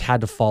 2 players had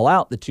to fall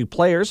out. The 2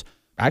 players,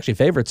 actually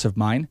favorites of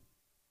mine,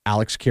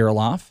 Alex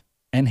Kirilloff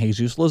and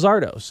Jesus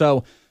Luzardo.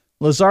 So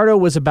Luzardo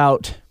was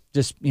about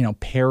just,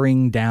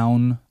 paring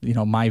down,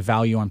 my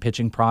value on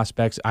pitching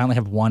prospects. I only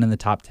have 1 in the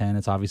top 10.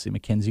 It's obviously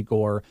Mackenzie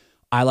Gore.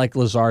 I like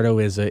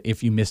Luzardo as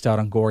if you missed out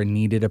on Gore and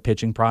needed a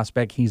pitching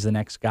prospect, he's the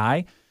next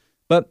guy.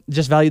 But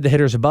just valued the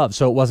hitters above,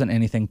 so it wasn't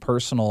anything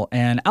personal.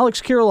 And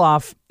Alex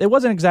Kirilloff, it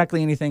wasn't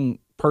exactly anything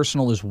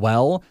personal as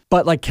well,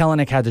 but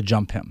Kelenic had to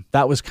jump him.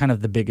 That was kind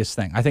of the biggest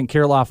thing. I think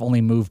Kirilloff only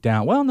moved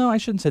down. Well, no, I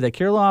shouldn't say that.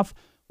 Kirilloff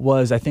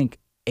was, I think,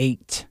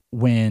 8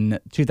 when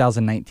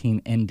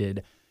 2019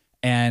 ended.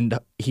 And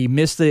he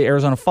missed the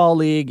Arizona Fall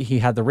League. He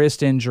had the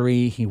wrist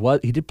injury. He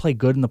did play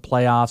good in the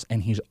playoffs,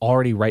 and he's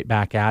already right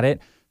back at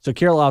it. So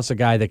Kirilloff's a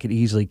guy that could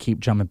easily keep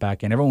jumping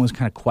back in. Everyone was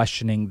kind of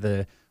questioning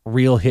the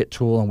real hit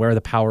tool and where the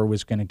power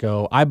was going to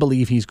go. I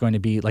believe he's going to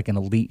be an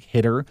elite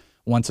hitter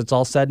once it's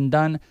all said and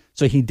done.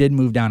 So he did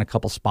move down a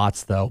couple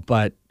spots, though.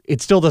 But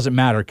it still doesn't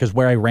matter, because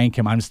where I rank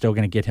him, I'm still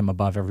going to get him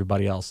above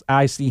everybody else.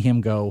 I see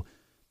him go,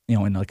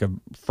 in a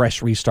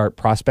fresh restart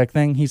prospect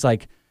thing. He's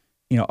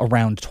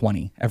around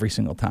 20 every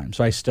single time.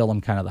 So I still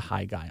am kind of the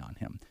high guy on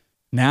him.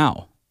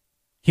 Now,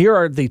 here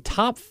are the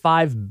top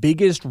 5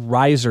 biggest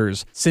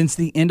risers since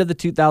the end of the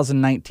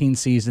 2019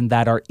 season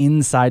that are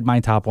inside my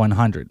top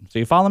 100. So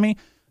you follow me?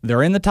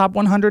 They're in the top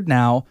 100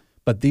 now,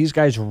 but these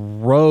guys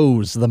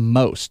rose the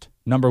most.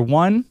 Number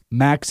 1,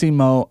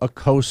 Maximo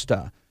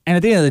Acosta. And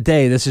at the end of the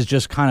day, this is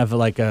just kind of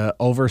like a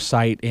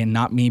oversight in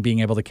not me being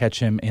able to catch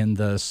him in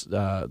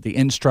the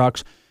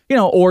instructs,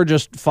 or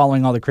just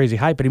following all the crazy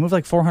hype, but he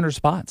moved 400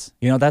 spots.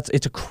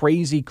 It's a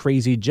crazy,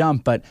 crazy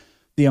jump, but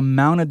the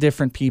amount of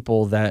different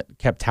people that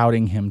kept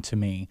touting him to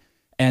me,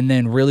 and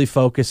then really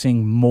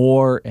focusing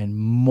more and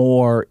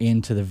more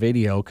into the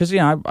video, because,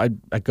 I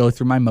go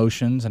through my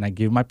motions and I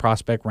give my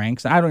prospect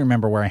ranks, and I don't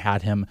remember where I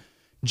had him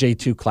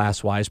J2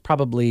 class-wise,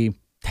 probably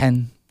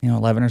 10,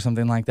 11 or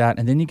something like that,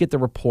 and then you get the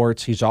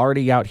reports. He's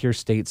already out here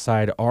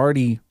stateside,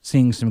 already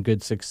seeing some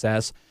good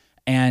success,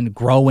 and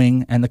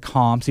growing, and the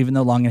comps, even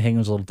though Longenhagen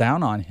was a little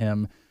down on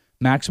him,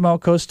 Maximo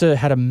Acosta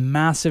had a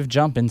massive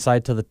jump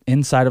inside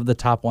of the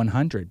top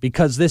 100,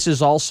 because this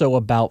is also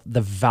about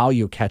the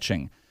value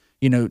catching.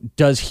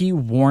 Does he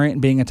warrant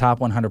being a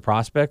top 100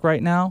 prospect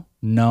right now?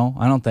 No,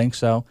 I don't think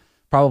so.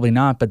 Probably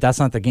not, but that's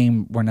not the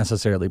game we're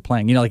necessarily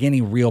playing.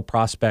 Any real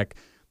prospect,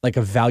 like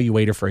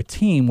evaluator for a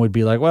team would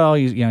be well,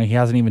 he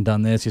hasn't even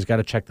done this. He's got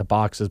to check the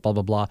boxes, blah,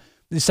 blah, blah.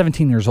 He's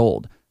 17 years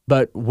old,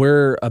 but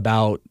we're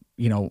about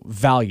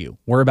value.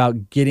 We're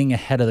about getting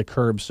ahead of the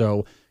curve.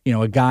 So,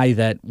 a guy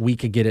that we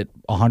could get at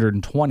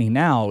 120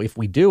 now, if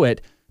we do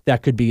it,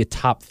 that could be a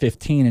top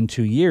 15 in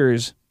 2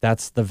 years.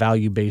 That's the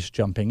value-based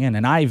jumping in.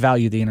 And I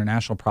value the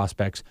international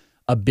prospects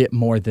a bit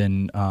more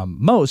than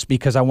most,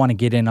 because I want to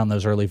get in on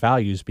those early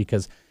values,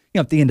 because,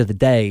 at the end of the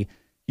day,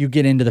 you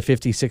get into the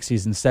 50s,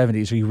 60s, and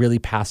 70s, are you really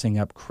passing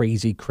up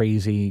crazy,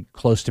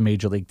 close to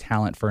major league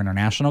talent for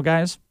international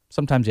guys?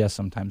 Sometimes yes,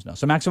 sometimes no.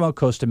 So Maximo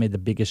Acosta made the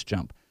biggest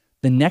jump.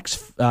 The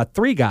next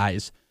 3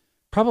 guys,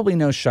 probably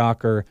no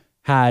shocker,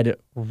 had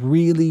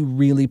really,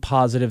 really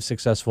positive,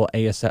 successful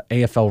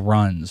AFL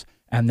runs,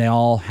 and they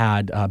all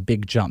had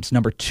big jumps.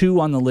 Number 2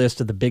 on the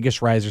list of the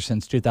biggest riser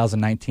since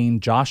 2019,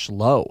 Josh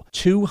Lowe.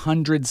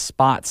 200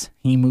 spots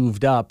he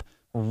moved up,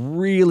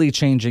 really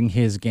changing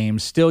his game.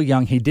 Still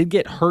young. He did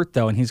get hurt,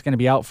 though, and he's going to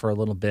be out for a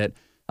little bit.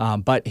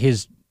 But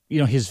his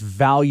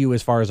value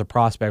as far as a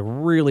prospect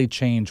really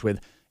changed with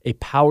a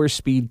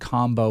power-speed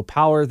combo,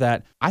 power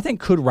that I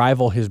think could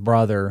rival his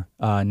brother,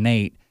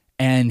 Nate.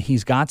 And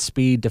he's got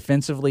speed.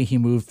 Defensively, he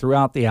moved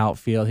throughout the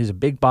outfield. He's a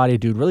big-body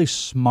dude, really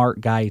smart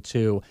guy,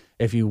 too,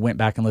 if you went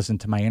back and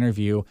listened to my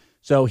interview.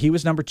 So he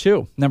was number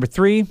 2. Number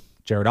 3,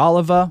 Jared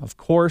Oliva, of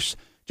course.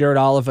 Jared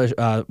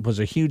Oliva was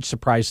a huge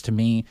surprise to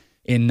me.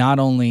 And not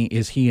only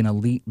is he an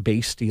elite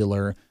base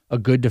stealer, a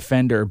good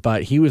defender,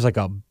 but he was like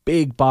a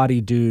big body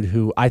dude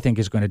who I think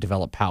is going to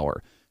develop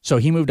power. So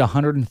he moved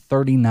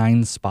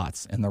 139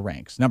 spots in the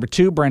ranks. Number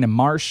 2, Brandon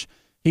Marsh.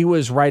 He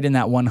was right in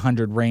that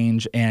 100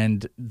 range,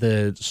 and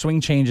the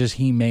swing changes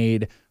he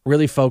made,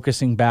 really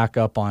focusing back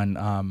up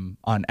on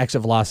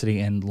exit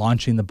velocity and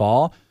launching the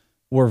ball,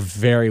 were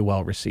very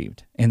well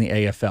received in the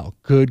AFL.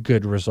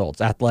 Good results.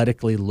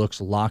 Athletically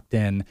looks locked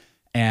in.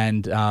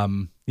 And,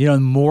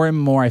 more and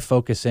more I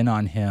focus in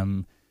on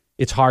him,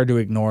 it's hard to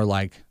ignore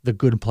like the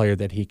good player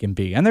that he can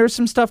be. And there's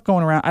some stuff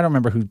going around. I don't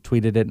remember who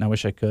tweeted it, and I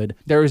wish I could.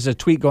 There was a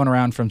tweet going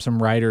around from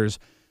some writers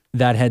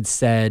that had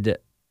said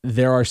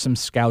there are some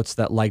scouts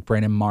that like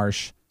Brandon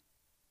Marsh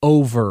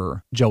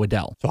over Joe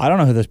Adell. So I don't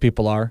know who those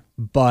people are,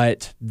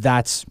 but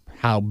that's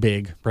how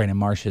big Brandon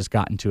Marsh has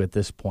gotten to at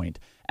this point.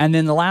 And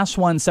then the last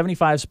one,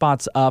 75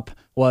 spots up,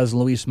 was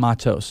Luis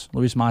Matos.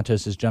 Luis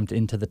Matos has jumped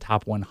into the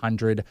top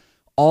 100.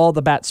 All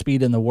the bat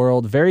speed in the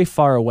world, very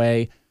far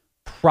away,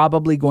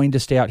 probably going to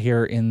stay out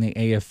here in the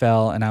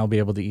AFL, and I'll be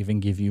able to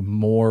even give you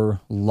more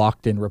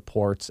locked-in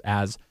reports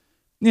as,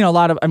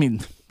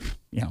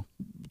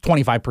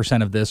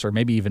 25% of this, or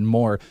maybe even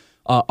more,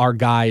 our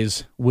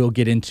guys will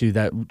get into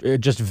that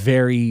just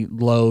very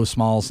low,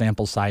 small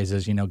sample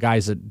sizes,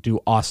 guys that do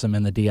awesome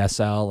in the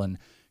DSL and,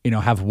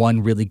 have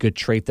one really good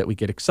trait that we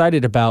get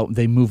excited about.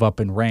 They move up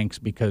in ranks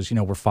because,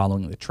 we're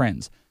following the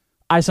trends.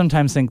 I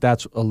sometimes think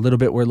that's a little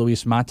bit where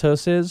Luis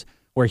Matos is,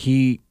 where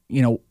he,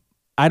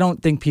 I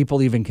don't think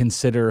people even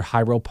consider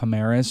Jairo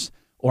Palmares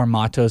or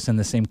Matos in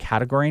the same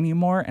category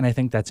anymore, and I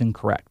think that's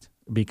incorrect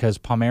because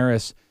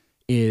Palmares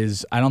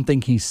I don't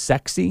think he's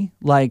sexy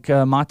like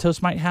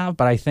Matos might have,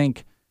 but I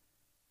think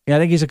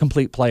he's a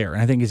complete player,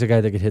 and I think he's a guy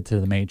that could hit to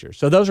the majors.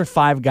 So those are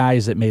 5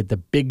 guys that made the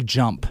big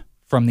jump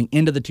from the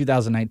end of the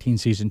 2019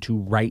 season to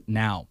right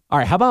now. All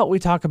right, how about we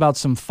talk about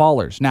some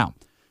fallers? Now,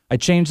 I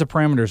changed the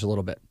parameters a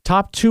little bit.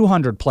 Top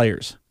 200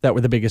 players that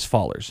were the biggest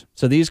fallers.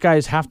 So these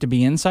guys have to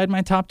be inside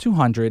my top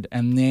 200,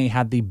 and they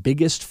had the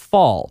biggest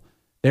fall.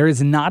 There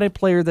is not a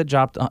player that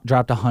dropped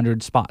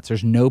 100 spots.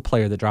 There's no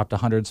player that dropped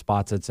 100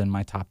 spots that's in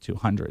my top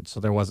 200, so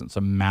there wasn't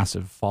some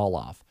massive fall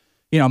off.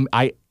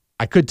 I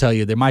could tell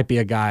you there might be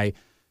a guy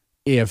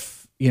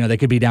if, they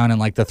could be down in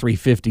like the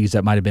 350s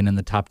that might have been in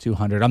the top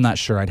 200. I'm not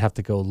sure. I'd have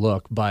to go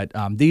look. But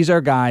these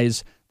are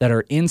guys that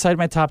are inside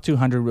my top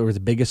 200 were the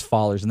biggest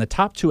fallers. And the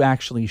top 2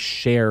 actually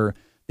share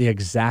the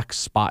exact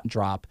spot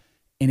drop.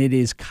 And it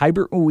is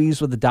Keibert Ruiz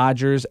with the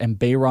Dodgers and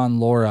Bayron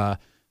Lora,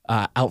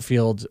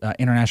 outfield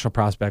international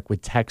prospect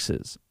with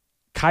Texas.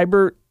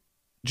 Keibert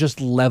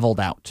just leveled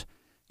out.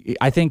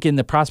 I think in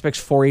the Prospects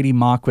 480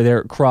 mock with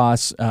Eric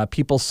Cross,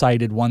 people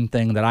cited one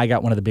thing that I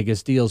got one of the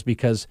biggest deals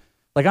because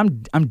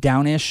I'm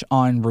downish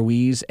on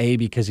Ruiz, A,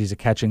 because he's a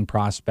catching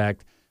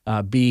prospect,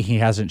 B, he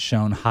hasn't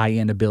shown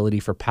high-end ability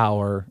for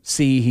power,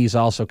 C, he's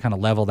also kind of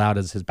leveled out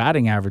as his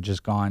batting average is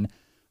gone,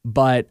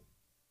 but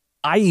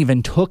I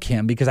even took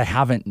him because I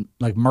haven't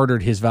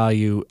murdered his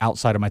value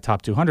outside of my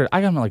top 200.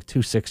 I got him at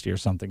 260 or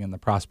something in the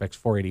Prospects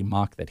 480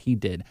 mock that he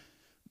did.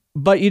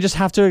 But you just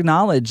have to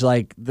acknowledge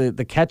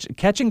the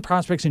catching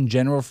prospects in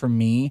general for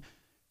me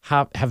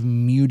have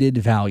muted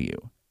value.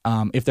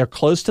 If they're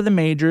close to the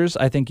majors,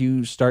 I think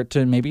you start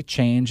to maybe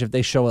change. If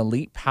they show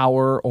elite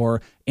power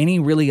or any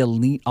really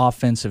elite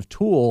offensive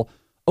tool,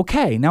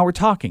 okay, now we're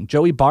talking.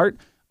 Joey Bart,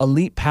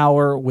 elite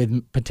power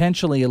with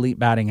potentially elite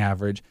batting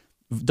average.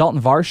 Dalton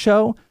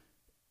Varsho,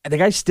 the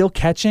guy's still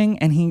catching,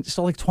 and he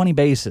stole 20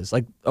 bases.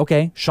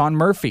 Okay, Sean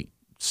Murphy,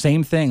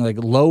 same thing,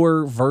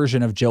 lower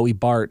version of Joey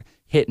Bart,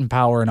 hitting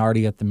power and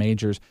already at the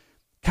majors.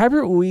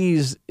 Keibert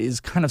Ruiz is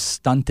kind of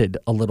stunted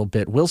a little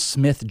bit. Will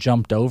Smith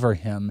jumped over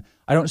him.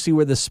 I don't see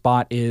where the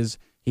spot is.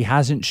 He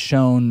hasn't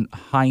shown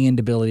high-end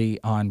ability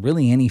on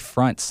really any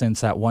front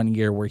since that 1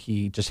 year where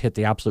he just hit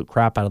the absolute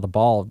crap out of the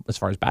ball as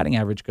far as batting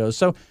average goes.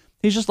 So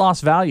he's just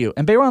lost value.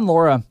 And Bayron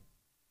Lora,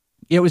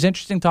 it was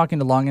interesting talking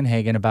to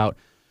Longenhagen about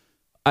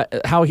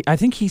how I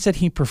think he said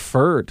he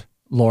preferred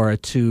Lora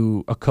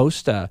to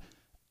Acosta.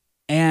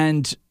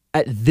 And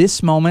at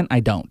this moment, I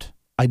don't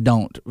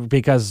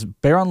because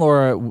Bayron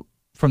Lora,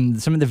 from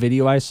some of the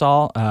video I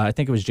saw, I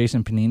think it was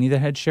Jason Panini that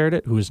had shared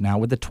it, who is now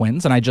with the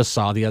Twins. And I just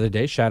saw the other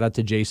day, shout out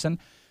to Jason.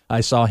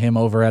 I saw him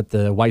over at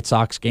the White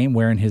Sox game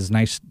wearing his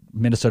nice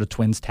Minnesota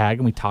Twins tag,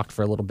 and we talked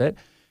for a little bit,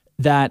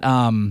 that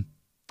Bayron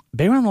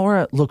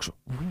Lora looks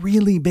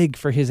really big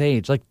for his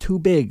age, too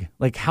big.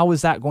 How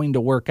is that going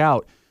to work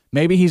out?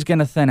 Maybe he's going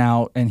to thin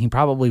out, and he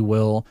probably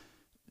will.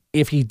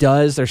 If he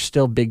does, there's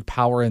still big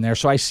power in there.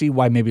 So I see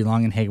why maybe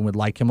Longenhagen would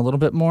like him a little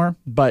bit more.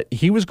 But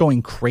he was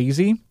going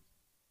crazy,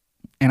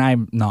 and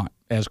I'm not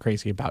as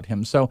crazy about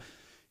him. So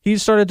he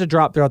started to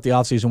drop throughout the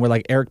offseason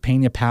where Eric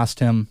Pena passed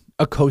him.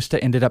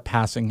 Acosta ended up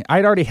passing.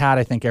 I'd already had,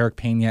 I think, Eric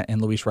Pena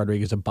and Luis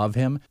Rodriguez above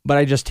him, but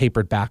I just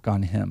tapered back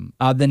on him.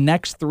 The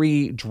next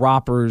 3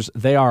 droppers,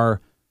 they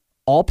are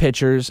all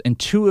pitchers, and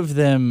 2 of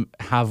them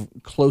have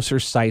closer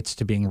sights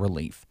to being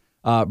relief.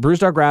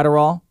 Brusdar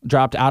Graterol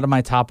dropped out of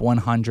my top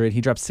 100.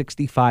 He dropped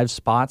 65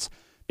 spots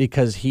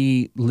because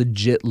he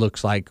legit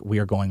looks like we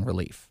are going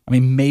relief. I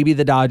mean, maybe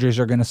the Dodgers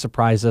are going to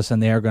surprise us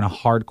and they are going to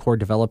hardcore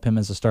develop him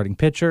as a starting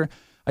pitcher.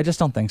 I just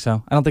don't think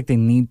so. I don't think they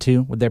need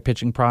to with their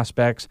pitching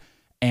prospects.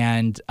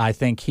 And I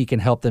think he can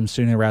help them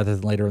sooner rather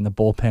than later in the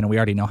bullpen. And we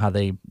already know how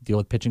they deal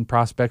with pitching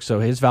prospects.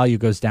 So his value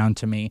goes down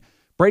to me.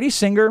 Brady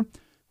Singer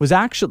was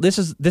actually, this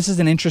is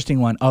an interesting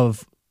one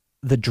of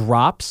the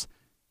drops.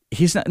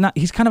 He's not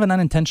he's kind of an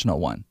unintentional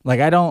one. Like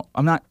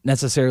I'm not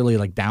necessarily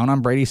like down on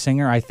Brady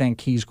Singer. I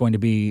think he's going to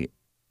be,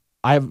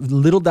 I have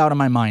little doubt in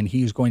my mind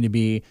he's going to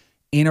be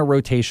in a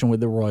rotation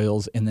with the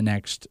Royals in the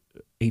next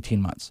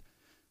 18 months.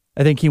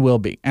 I think he will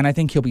be, and I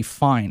think he'll be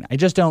fine. I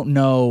just don't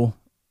know.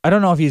 I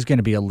don't know if he's going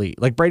to be elite.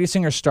 Like Brady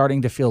Singer's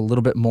starting to feel a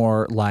little bit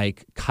more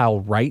like Kyle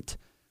Wright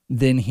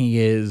than he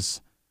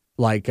is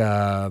like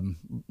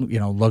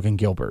Logan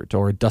Gilbert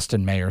or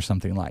Dustin May or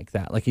something like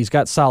that. Like he's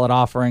got solid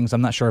offerings.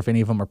 I'm not sure if any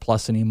of them are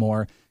plus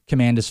anymore.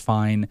 Command is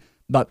fine,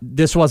 but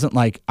this wasn't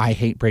like I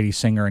hate Brady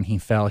Singer and he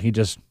fell. He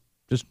just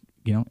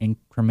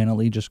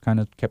incrementally just kind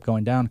of kept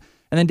going down.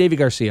 And then Davy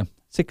Garcia,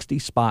 60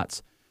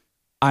 spots.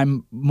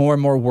 I'm more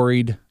and more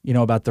worried,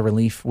 about the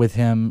relief with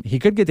him. He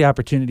could get the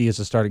opportunity as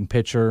a starting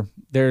pitcher.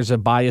 There's a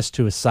bias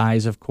to his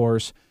size, of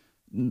course.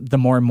 The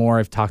more and more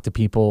I've talked to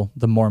people,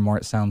 the more and more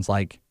it sounds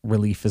like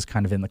relief is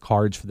kind of in the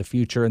cards for the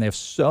future. And they have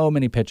so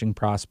many pitching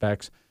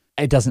prospects.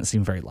 It doesn't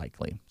seem very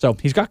likely. So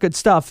he's got good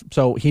stuff.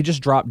 So he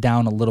just dropped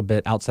down a little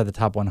bit outside the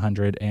top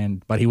 100,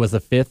 but he was the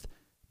 5th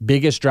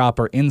biggest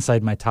dropper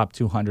inside my top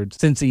 200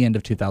 since the end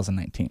of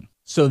 2019.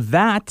 So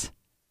that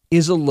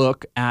is a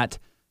look at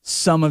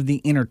some of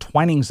the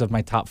intertwinings of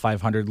my top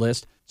 500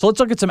 list. So let's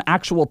look at some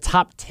actual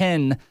top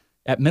 10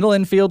 at middle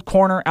infield,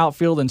 corner,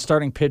 outfield, and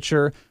starting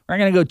pitcher. We're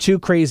not going to go too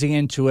crazy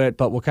into it,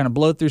 but we'll kind of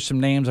blow through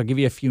some names. I'll give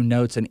you a few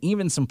notes and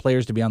even some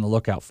players to be on the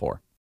lookout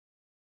for.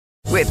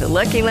 With the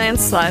Lucky Land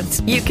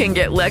Slots, you can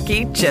get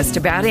lucky just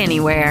about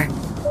anywhere.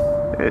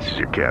 This is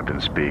your captain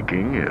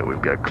speaking.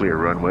 We've got clear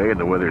runway and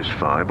the weather's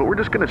fine, but we're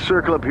just going to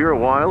circle up here a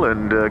while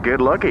and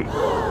get lucky.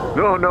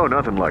 No,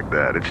 nothing like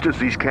that. It's just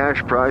these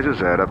cash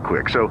prizes add up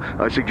quick. So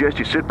I suggest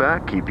you sit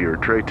back, keep your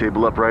tray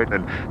table upright,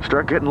 and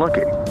start getting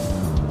lucky.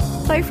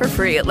 Play for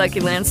free at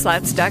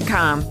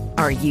LuckyLandSlots.com.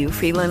 Are you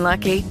feeling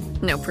lucky?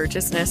 No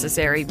purchase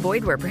necessary.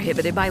 Void where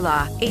prohibited by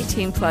law.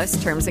 18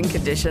 plus terms and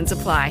conditions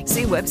apply.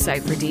 See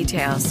website for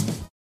details.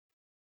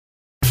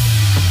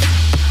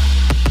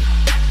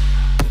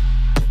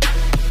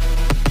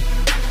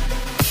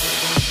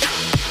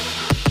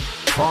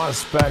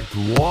 Prospect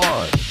 1.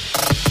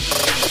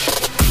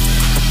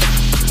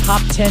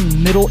 Top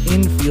 10 middle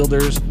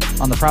infielders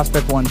on the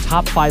Prospect 1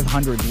 top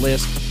 500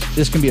 list.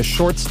 This can be a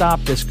shortstop.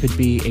 This could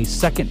be a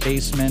second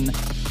baseman.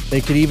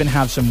 They could even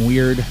have some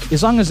weird,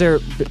 as long as they're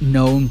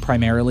known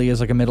primarily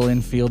as like a middle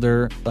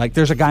infielder. Like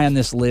there's a guy on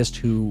this list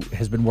who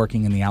has been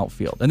working in the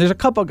outfield. And there's a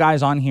couple of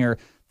guys on here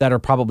that are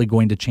probably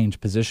going to change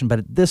position, but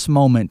at this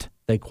moment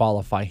they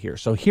qualify here.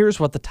 So here's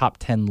what the top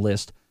 10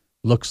 list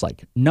looks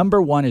like.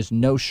 Number 1 is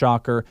no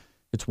shocker.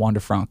 It's Wander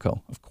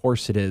Franco. Of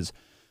course it is.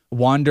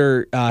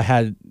 Wander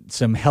had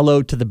some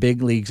hello to the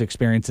big leagues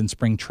experience in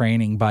spring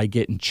training by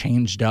getting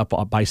changed up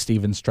by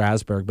Steven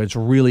Strasburg, but it's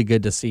really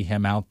good to see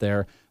him out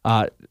there.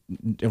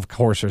 Of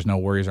course, there's no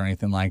worries or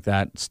anything like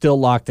that. Still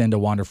locked into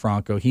Wander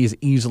Franco. He's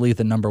easily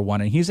the number 1,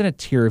 and he's in a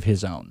tier of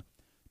his own.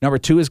 Number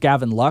 2 is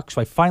Gavin Lux,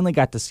 who I finally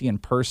got to see in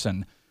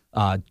person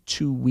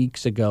 2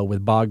 weeks ago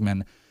with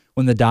Bogman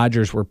when the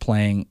Dodgers were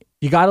playing.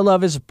 You got to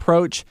love his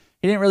approach.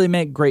 He didn't really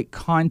make great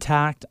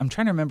contact. I'm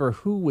trying to remember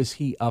who was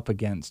he up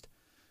against.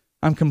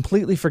 I'm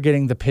completely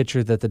forgetting the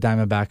pitcher that the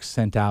Diamondbacks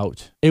sent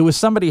out. It was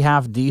somebody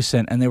half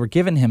decent, and they were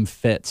giving him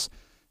fits.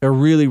 They're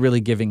really,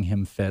 really giving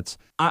him fits.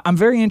 I'm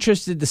very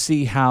interested to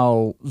see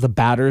how the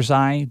batter's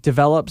eye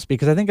develops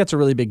because I think that's a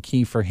really big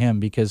key for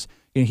him because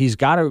he's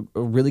got a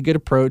really good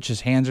approach.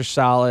 His hands are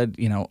solid,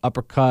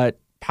 uppercut,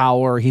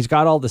 power. He's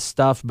got all the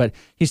stuff, but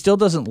he still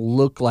doesn't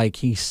look like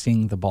he's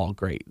seeing the ball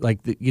great.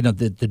 Like,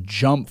 the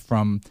jump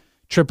from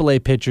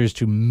AAA pitchers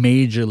to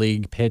major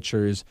league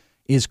pitchers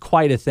is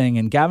quite a thing.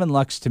 And Gavin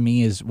Lux, to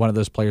me, is one of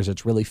those players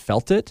that's really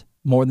felt it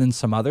more than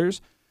some others.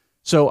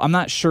 So I'm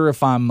not sure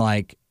if I'm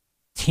like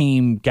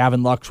team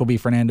Gavin Lux will be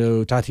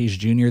Fernando Tatis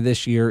Jr.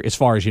 this year as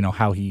far as,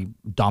 how he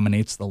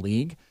dominates the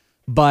league.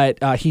 But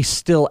he's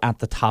still at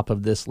the top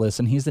of this list,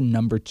 and he's the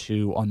number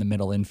 2 on the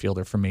middle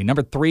infielder for me.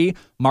 Number 3,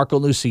 Marco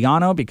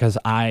Luciano, because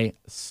I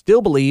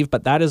still believe,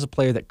 but that is a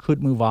player that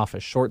could move off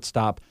as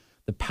shortstop.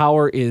 The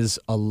power is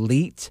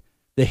elite.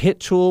 The hit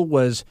tool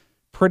was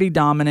pretty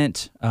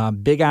dominant,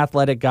 big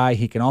athletic guy.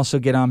 He can also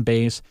get on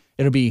base.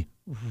 It'll be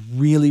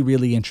really,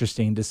 really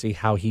interesting to see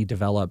how he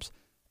develops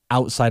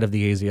outside of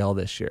the AZL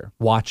this year.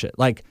 Watch it.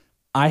 Like,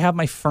 I have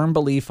my firm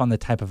belief on the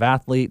type of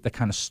athlete, the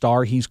kind of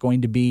star he's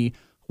going to be,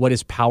 what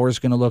his power is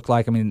going to look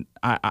like. I mean,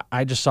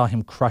 I just saw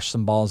him crush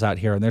some balls out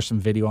here, and there's some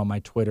video on my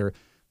Twitter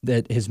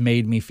that has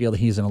made me feel that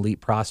he's an elite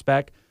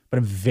prospect. But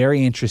I'm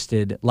very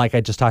interested, like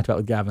I just talked about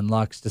with Gavin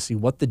Lux, to see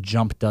what the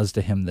jump does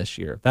to him this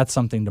year. That's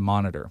something to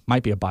monitor.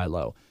 Might be a buy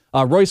low.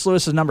 Royce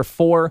Lewis is number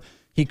 4.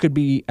 He could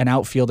be an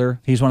outfielder.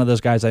 He's one of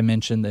those guys I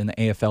mentioned in the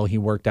AFL. He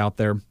worked out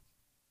there.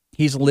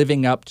 he's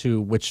living up to,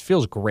 which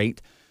feels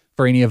great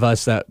for any of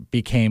us that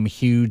became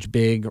huge,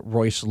 big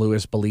Royce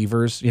Lewis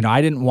believers. You know,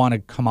 I didn't want to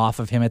come off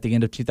of him at the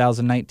end of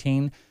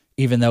 2019,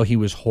 even though he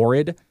was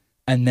horrid.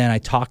 And then I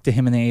talked to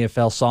him in the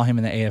AFL, saw him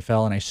in the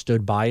AFL, and I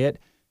stood by it.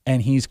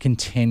 And he's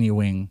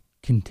continuing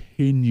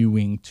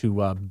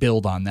to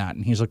build on that,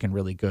 and he's looking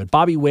really good.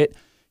 Bobby Witt,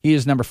 he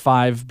is number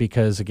 5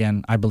 because,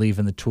 again, I believe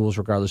in the tools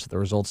regardless of the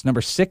results.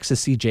 Number 6 is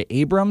C.J.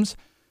 Abrams.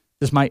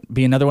 This might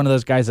be another one of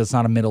those guys that's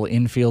not a middle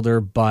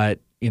infielder,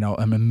 but, you know,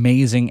 an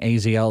amazing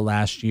AZL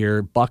last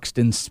year.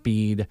 Buxton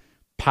speed,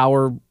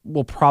 power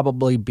will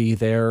probably be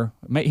there.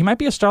 He might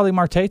be a Starling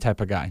Marte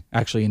type of guy,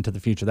 actually, into the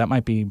future. That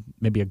might be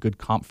maybe a good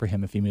comp for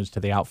him if he moves to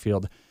the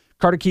outfield.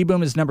 Carter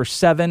Kieboom is number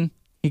 7.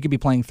 He could be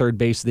playing third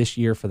base this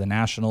year for the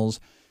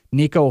Nationals.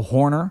 Nico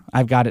Horner,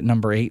 I've got at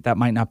number 8. That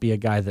might not be a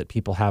guy that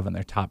people have in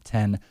their top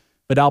 10.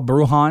 Vidal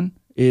Brujan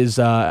is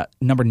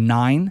number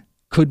 9.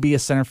 Could be a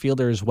center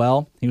fielder as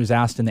well. He was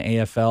asked in the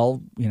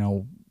AFL, you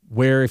know,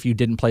 where if you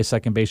didn't play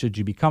second base would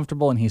you be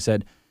comfortable? And he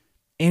said,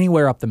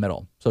 anywhere up the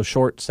middle. So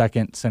short,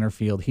 second, center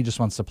field. He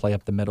just wants to play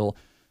up the middle.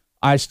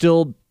 I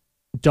still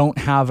don't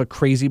have a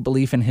crazy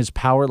belief in his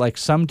power like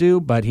some do,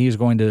 but he's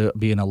going to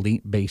be an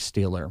elite base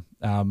stealer.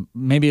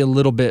 Maybe a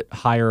little bit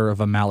higher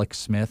of a Malik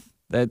Smith.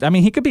 I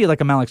mean, he could be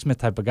like a Malik Smith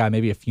type of guy,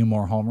 maybe a few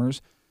more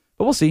homers,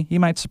 but we'll see. He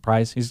might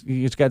surprise.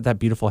 He's got that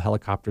beautiful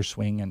helicopter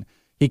swing, and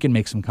he can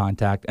make some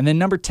contact. And then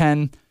number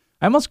 10,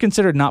 I almost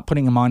considered not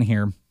putting him on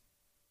here,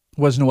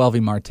 was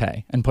Noelvi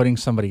Marte and putting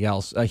somebody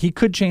else. He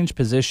could change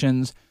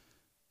positions.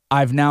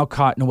 I've now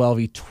caught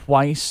Noelvi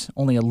twice,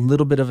 only a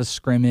little bit of a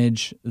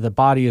scrimmage. The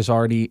body is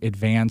already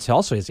advanced.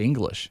 Also, his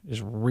English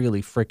is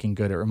really freaking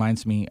good. It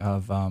reminds me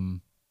of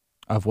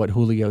what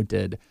Julio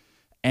did.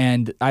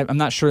 And I'm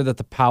not sure that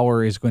the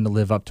power is going to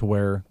live up to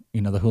where,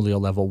 you know, the Julio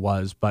level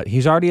was, but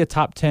he's already a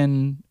top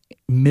 10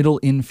 middle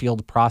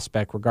infield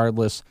prospect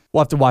regardless.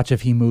 We'll have to watch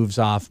if he moves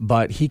off,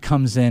 but he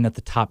comes in at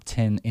the top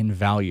 10 in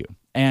value.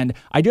 And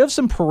I do have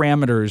some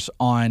parameters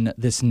on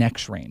this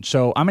next range.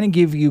 So I'm going to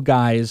give you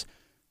guys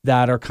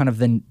that are kind of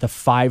the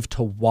 5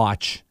 to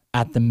watch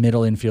at the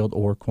middle infield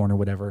or corner,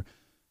 whatever.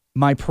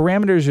 My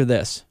parameters are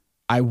this.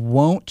 I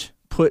won't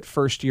put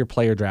first-year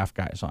player draft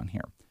guys on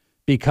here.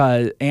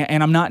 Because,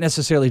 and I'm not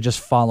necessarily just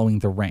following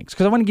the ranks,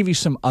 because I want to give you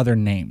some other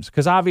names.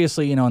 Because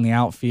obviously, you know, in the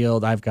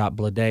outfield, I've got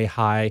Blade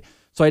high.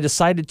 So I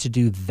decided to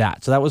do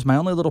that. So that was my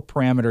only little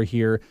parameter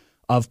here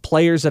of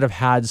players that have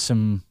had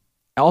some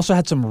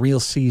real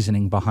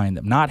seasoning behind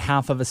them. Not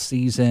half of a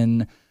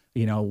season,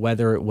 you know,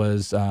 whether it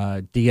was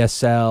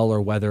DSL or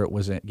whether it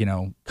was, you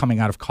know, coming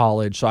out of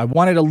college. So I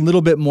wanted a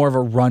little bit more of a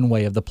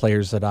runway of the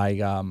players that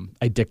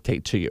I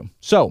dictate to you.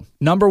 So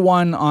number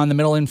 1 on the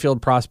middle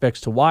infield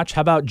prospects to watch,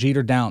 how about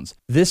Jeter Downs?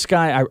 This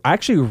guy, I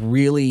actually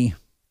really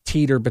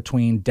teeter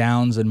between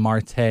Downs and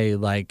Marte.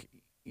 Like,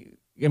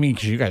 I mean,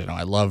 because you guys know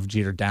I love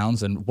Jeter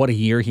Downs, and what a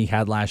year he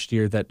had last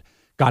year that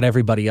got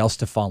everybody else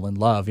to fall in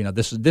love. You know,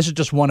 this is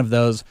just one of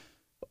those.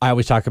 I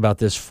always talk about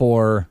this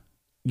for.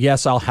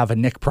 Yes, I'll have a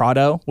Nick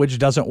Prado, which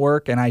doesn't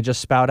work, and I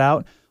just spout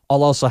out.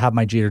 I'll also have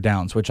my Jeter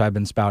Downs, which I've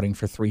been spouting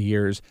for 3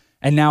 years.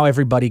 And now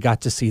everybody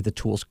got to see the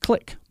tools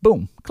click.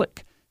 Boom,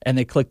 click. And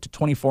they clicked to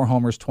 24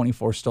 homers,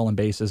 24 stolen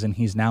bases, and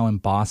he's now in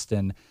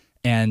Boston.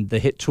 And the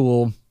hit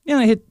tool, you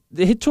know,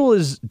 the hit tool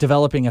is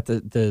developing at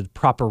the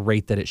proper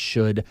rate that it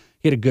should.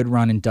 He had a good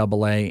run in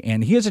Double-A,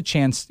 and he has a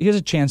chance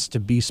to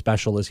be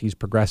special as he's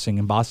progressing,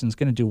 and Boston's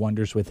going to do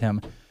wonders with him.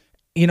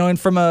 You know, and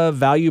from a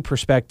value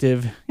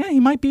perspective, yeah, he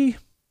might be.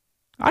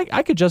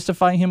 I could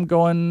justify him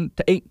going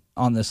to 8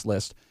 on this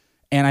list.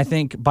 And I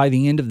think by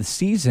the end of the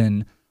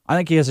season, I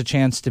think he has a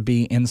chance to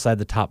be inside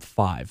the top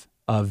 5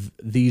 of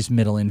these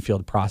middle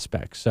infield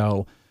prospects.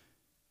 So,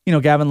 you know,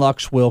 Gavin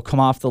Lux will come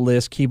off the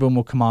list. Kieboom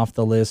will come off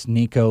the list.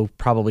 Nico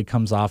probably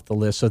comes off the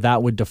list. So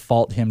that would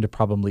default him to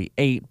probably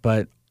 8.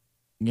 But,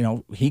 you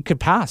know, he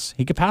could pass.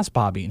 He could pass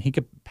Bobby, and he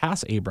could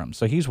pass Abrams.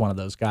 So he's one of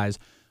those guys.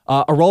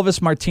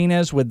 Aroldis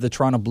Martinez with the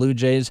Toronto Blue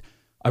Jays.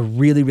 I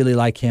really, really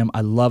like him. I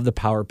love the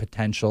power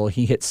potential.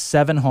 He hit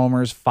 7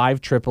 homers,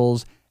 5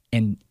 triples,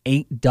 and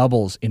 8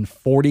 doubles in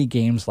 40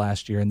 games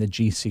last year in the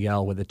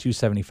GCL with a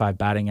 .275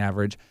 batting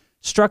average.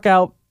 Struck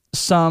out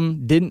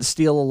some, didn't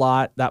steal a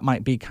lot. That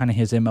might be kind of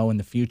his MO in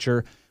the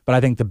future, but I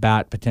think the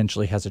bat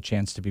potentially has a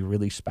chance to be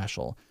really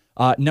special.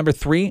 Number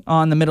 3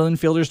 on the middle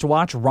infielders to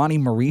watch, Ronnie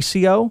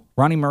Mauricio.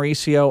 Ronnie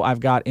Mauricio, I've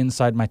got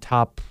inside my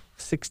top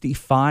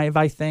 65,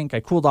 I think.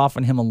 I cooled off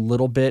on him a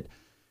little bit.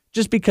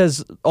 Just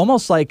because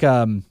almost like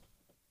a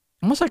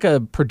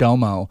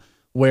Perdomo,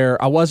 where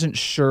I wasn't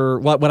sure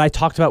what I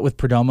talked about with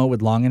Perdomo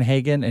with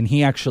Longenhagen, and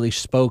he actually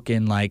spoke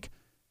in like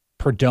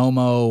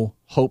Perdomo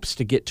hopes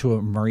to get to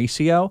a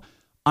Mauricio.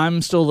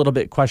 I'm still a little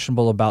bit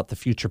questionable about the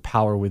future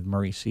power with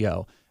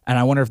Mauricio, and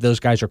I wonder if those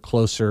guys are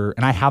closer,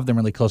 and I have them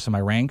really close in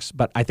my ranks,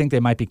 but I think they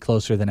might be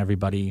closer than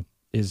everybody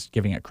is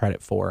giving it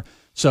credit for.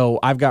 So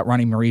I've got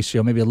Ronnie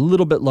Mauricio maybe a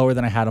little bit lower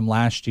than I had him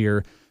last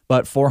year,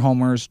 but 4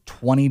 homers,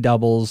 20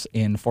 doubles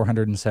in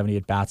 470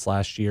 at-bats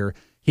last year.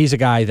 He's a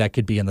guy that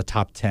could be in the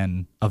top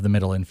 10 of the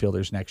middle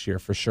infielders next year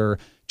for sure.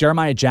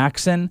 Jeremiah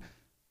Jackson,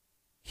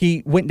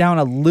 He went down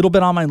a little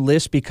bit on my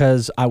list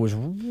because I was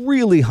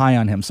really high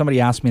on him.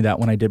 Somebody asked me that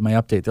when I did my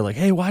update. They're like,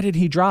 hey, why did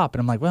he drop? And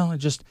I'm like, well,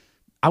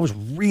 I was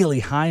really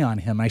high on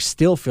him. I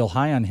still feel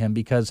high on him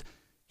because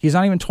he's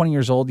not even 20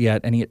 years old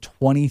yet, and he hit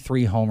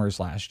 23 homers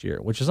last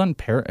year, which is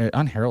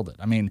unheralded.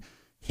 I mean,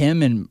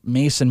 him and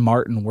Mason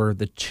Martin were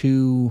the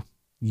two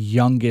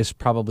youngest,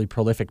 probably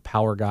prolific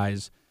power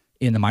guys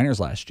in the minors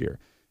last year.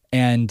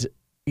 And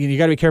you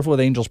got to be careful with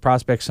Angels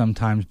prospects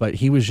sometimes, but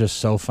he was just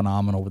so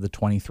phenomenal with the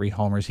 23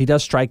 homers. He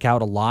does strike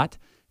out a lot,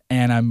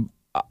 and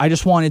I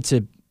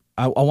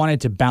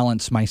wanted to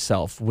balance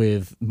myself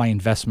with my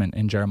investment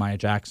in Jeremiah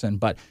Jackson.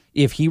 But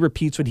if he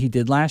repeats what he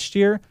did last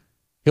year,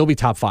 he'll be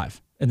top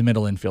 5 in the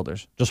middle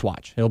infielders. Just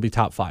watch. He'll be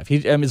top 5.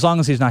 As long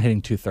as he's not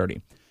hitting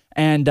 230.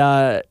 And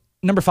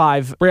number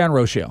 5, Brayan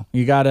Rocchio.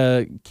 You got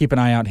to keep an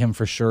eye on him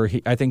for sure.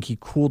 I think he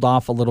cooled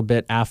off a little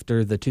bit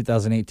after the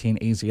 2018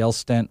 AZL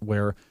stint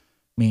where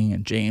me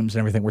and James and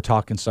everything were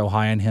talking so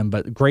high on him.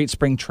 But great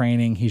spring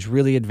training. He's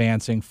really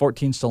advancing.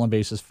 14 stolen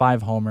bases,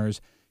 5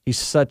 homers. He's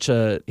such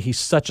a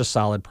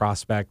solid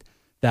prospect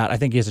that I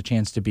think he has a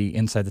chance to be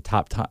inside the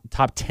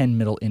top 10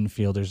 middle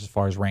infielders as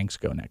far as ranks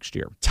go next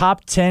year.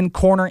 Top 10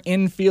 corner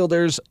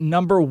infielders.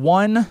 Number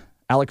 1,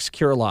 Alex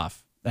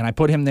Kirilloff. And I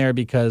put him there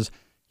because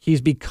he's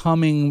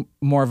becoming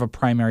more of a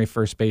primary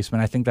first baseman.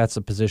 I think that's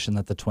the position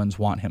that the Twins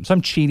want him. So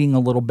I'm cheating a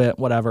little bit,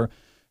 whatever.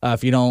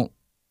 If you don't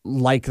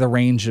like the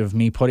range of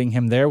me putting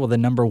him there, well, the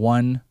number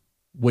 1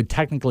 would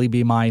technically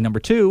be my number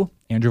 2,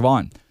 Andrew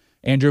Vaughn.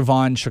 Andrew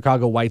Vaughn,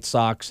 Chicago White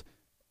Sox,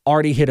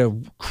 already hit a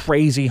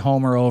crazy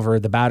homer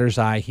over the batter's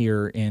eye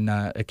here in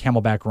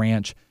Camelback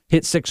Ranch.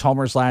 Hit 6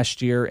 homers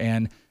last year,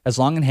 and as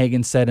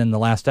Longenhagen said in the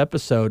last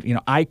episode,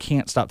 I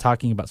can't stop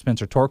talking about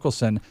Spencer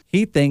Torkelson.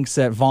 He thinks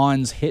that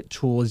Vaughn's hit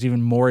tool is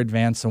even more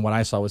advanced than what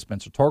I saw with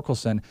Spencer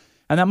Torkelson,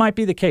 and that might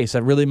be the case.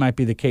 That really might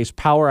be the case.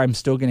 Power I'm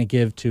still going to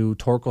give to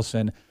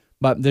Torkelson,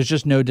 but there's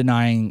just no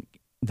denying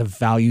the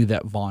value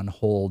that Vaughn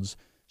holds.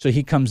 So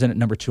he comes in at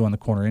number 2 on the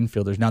corner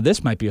infielders. Now,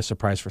 this might be a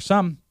surprise for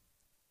some.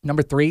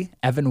 Number 3,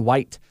 Evan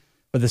White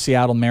with the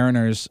Seattle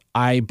Mariners.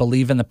 I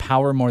believe in the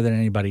power more than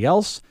anybody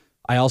else.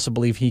 I also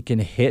believe he can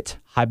hit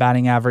high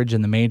batting average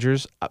in the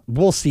majors.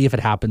 We'll see if it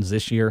happens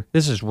this year.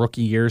 This is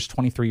rookie years,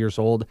 23 years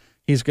old.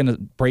 He's going to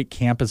break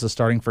camp as a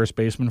starting first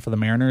baseman for the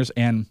Mariners.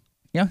 And,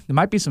 there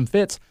might be some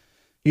fits.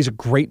 He's a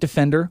great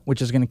defender,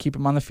 which is going to keep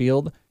him on the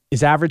field.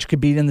 His average could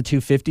be in the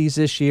 250s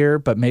this year,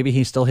 but maybe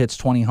he still hits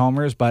 20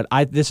 homers. But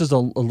this is a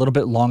little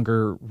bit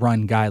longer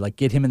run guy. Like,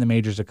 get him in the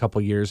majors a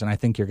couple years, and I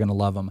think you're going to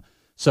love him.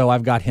 So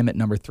I've got him at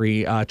number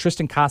 3.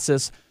 Tristan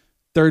Casas,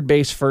 third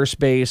base, first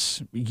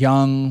base,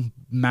 young,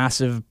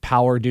 massive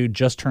power dude,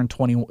 just turned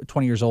 20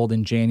 years old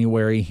in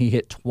January. He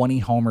hit 20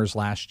 homers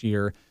last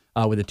year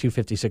with a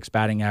 256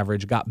 batting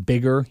average. Got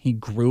bigger. He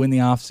grew in the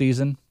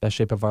offseason. Best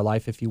shape of our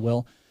life, if you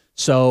will.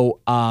 So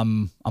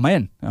I'm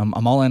in.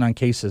 I'm all in on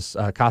Casas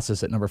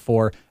at number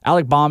 4.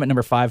 Alec Baum at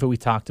number 5, who we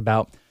talked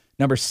about.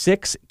 Number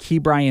 6,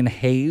 Ke'Bryan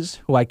Hayes,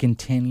 who I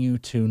continue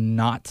to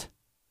not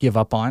give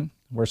up on,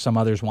 where some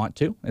others want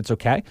to. It's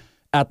okay.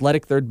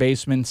 Athletic third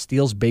baseman,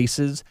 steals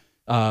bases,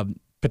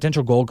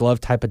 potential Gold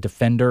Glove type of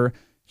defender.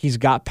 He's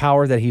got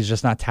power that he's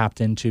just not tapped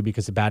into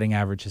because the batting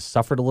average has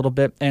suffered a little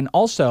bit. And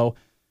also,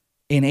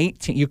 in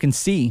 18, you can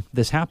see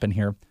this happen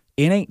here.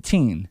 In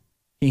 18,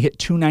 he hit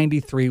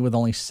 293 with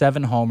only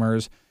 7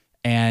 homers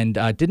and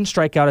didn't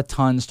strike out a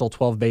ton, stole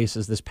 12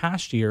 bases. This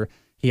past year,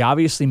 he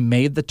obviously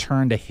made the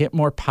turn to hit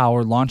more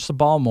power, launch the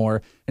ball more,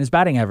 and his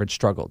batting average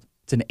struggled.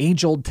 It's an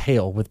age-old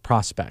tale with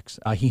prospects.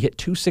 He hit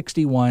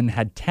 261,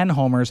 had 10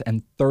 homers,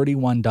 and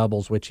 31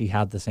 doubles, which he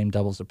had the same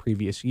doubles the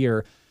previous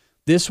year.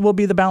 This will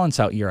be the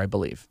balance-out year, I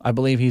believe. I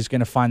believe he's going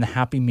to find the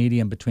happy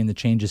medium between the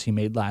changes he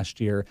made last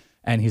year,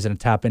 and he's going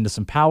to tap into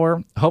some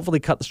power, hopefully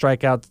cut the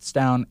strikeouts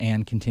down,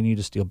 and continue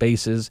to steal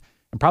bases,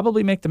 and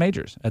probably make the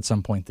majors at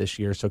some point this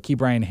year. So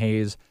Ke'Bryan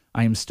Hayes,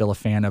 I am still a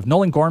fan of.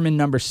 Nolan Gorman,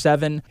 number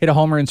 7, hit a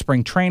homer in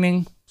spring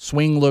training.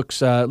 Swing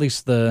looks, at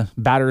least the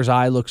batter's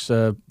eye looks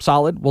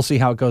solid. We'll see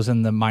how it goes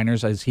in the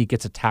minors as he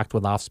gets attacked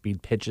with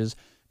off-speed pitches.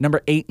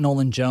 Number 8,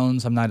 Nolan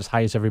Jones. I'm not as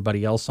high as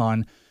everybody else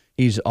on.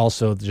 He's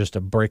also just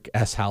a brick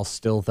S-house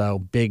still, though.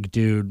 Big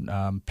dude,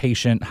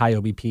 patient, high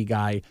OBP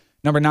guy.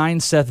 Number 9,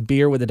 Seth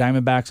Beer with the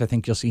Diamondbacks. I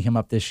think you'll see him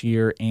up this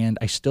year. And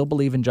I still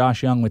believe in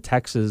Josh Young with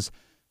Texas.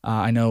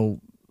 I know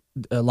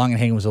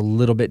Longenhagen was a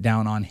little bit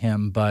down on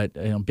him, but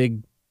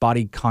big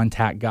body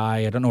contact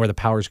guy. I don't know where the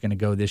power is going to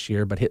go this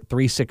year, but hit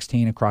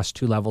 316 across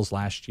 2 levels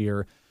last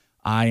year.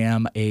 I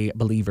am a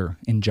believer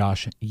in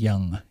Josh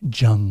Young,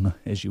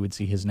 as you would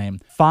see his name.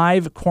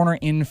 5 corner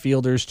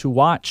infielders to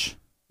watch.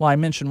 Well, I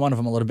mentioned one of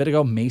them a little bit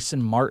ago,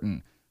 Mason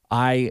Martin.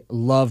 I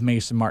love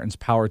Mason Martin's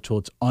power tool.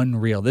 It's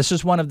unreal. This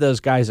is one of those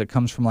guys that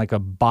comes from like a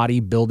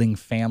bodybuilding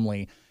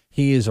family.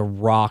 He is a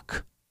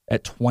rock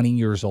at 20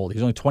 years old.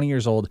 He's only 20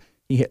 years old.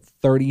 He hit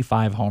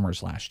 35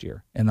 homers last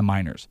year in the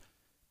minors.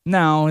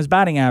 Now, his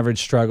batting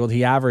average struggled.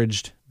 He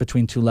averaged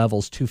between 2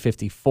 levels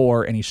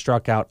 254, and he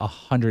struck out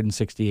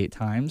 168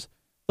 times.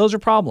 Those are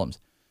problems.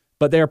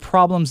 But they are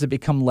problems that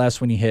become less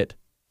when you hit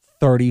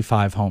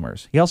 35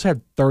 homers. He also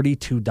had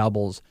 32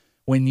 doubles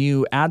When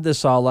you add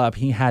this all up,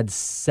 he had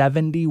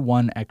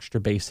 71 extra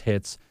base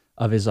hits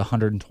of his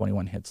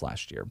 121 hits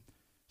last year.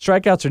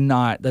 Strikeouts or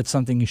not, that's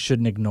something you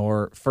shouldn't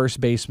ignore. First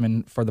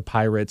baseman for the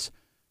Pirates,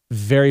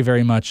 very,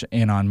 very much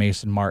in on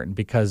Mason Martin,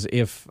 because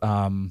if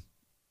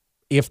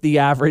the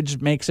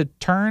average makes a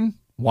turn,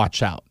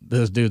 watch out.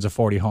 This dude's a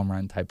 40 home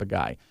run type of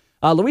guy.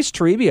 Luis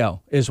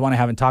Toribio is one I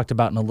haven't talked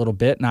about in a little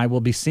bit, and I will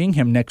be seeing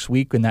him next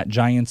week in that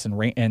Giants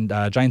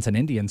and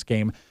Indians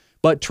game.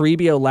 But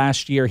Toribio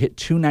last year hit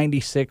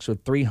 .296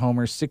 with 3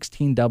 homers,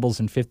 16 doubles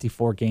in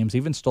 54 games,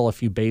 even stole a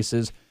few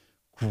bases.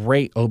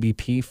 Great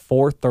OBP,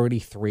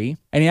 433.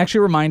 And he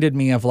actually reminded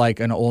me of like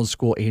an old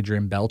school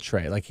Adrian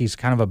Beltre. Like he's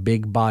kind of a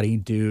big body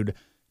dude,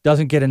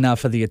 doesn't get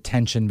enough of the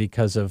attention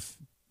because of,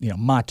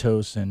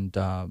 Matos and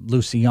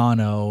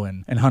Luciano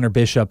and Hunter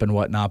Bishop and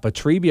whatnot. But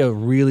Toribio,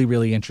 really,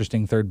 really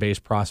interesting third base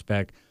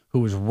prospect who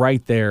was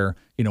right there,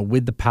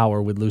 with the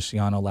power with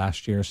Luciano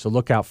last year. So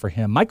look out for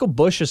him. Michael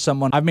Busch is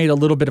someone I've made a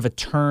little bit of a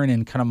turn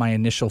in kind of my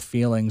initial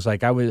feelings.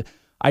 Like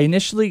I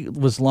initially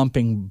was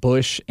lumping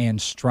Busch and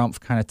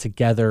Strumpf kind of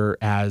together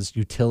as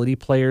utility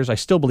players. I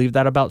still believe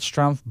that about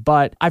Strumpf,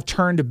 but I've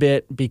turned a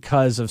bit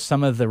because of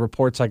some of the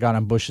reports I got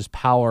on Busch's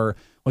power.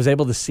 Was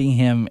able to see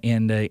him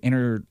in the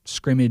inter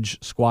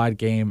scrimmage squad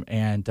game,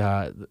 and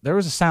there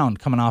was a sound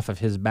coming off of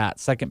his bat.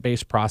 Second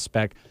base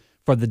prospect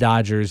for the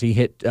Dodgers. He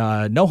hit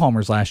no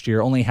homers last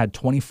year, only had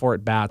 24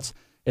 at-bats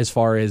as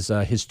far as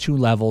his 2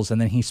 levels, and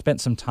then he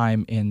spent some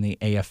time in the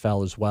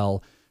AFL as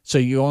well. So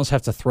you almost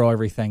have to throw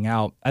everything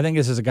out. I think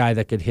this is a guy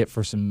that could he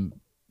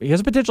has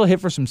a potential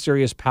hit for some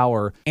serious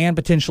power and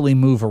potentially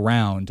move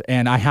around.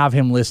 And I have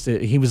him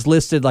listed. He was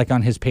listed like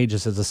on his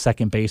pages as a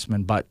second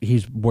baseman, but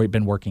he's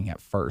been working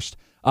at first.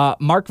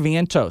 Mark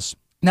Vientos.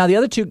 Now the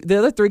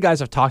other 3 guys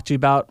I've talked to you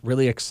about,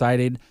 really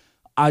excited.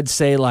 I'd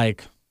say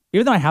like,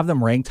 even though I have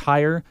them ranked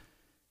higher,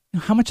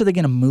 how much are they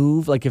going to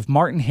move? Like if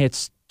Martin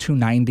hits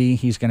 290,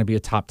 he's going to be a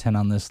top 10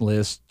 on this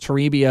list.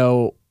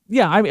 Toribio,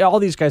 all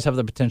these guys have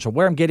the potential.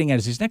 Where I'm getting at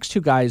is these next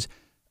 2 guys,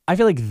 I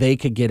feel like they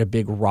could get a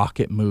big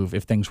rocket move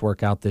if things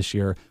work out this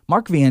year.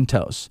 Mark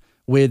Vientos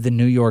with the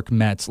New York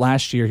Mets.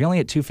 Last year, he only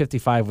hit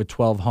 255 with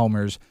 12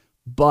 homers,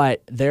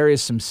 but there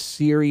is some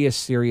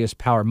serious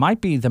power.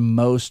 Might be the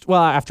most,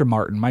 after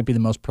Martin, might be the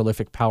most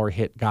prolific power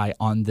hit guy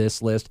on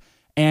this list.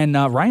 And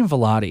Ryan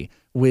Velotti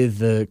with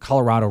the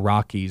Colorado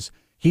Rockies.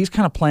 He's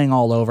kind of playing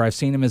all over. I've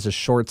seen him as a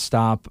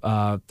shortstop.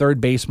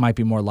 Third base might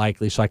be more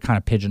likely, so I kind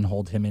of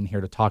pigeonholed him in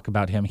here to talk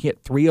about him. He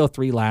hit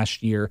 .303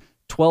 last year,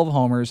 12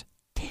 homers,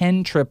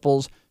 10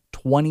 triples,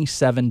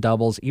 27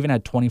 doubles, even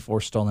had 24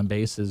 stolen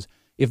bases.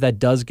 If that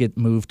does get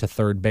moved to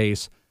third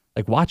base,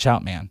 like watch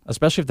out, man,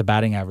 especially if the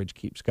batting average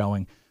keeps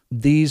going.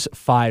 These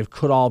 5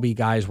 could all be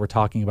guys we're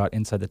talking about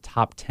inside the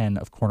top 10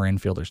 of corner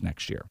infielders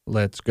next year.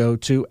 Let's go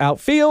to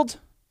outfield,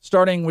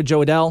 starting with Joe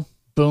Adell.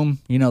 Boom,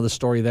 you know the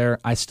story there.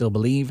 I still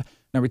believe.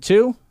 Number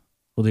 2,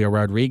 Julio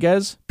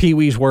Rodriguez.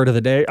 Pee-wee's word of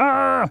the day.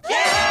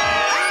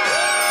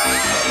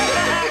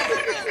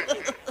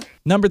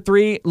 Number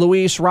 3,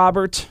 Luis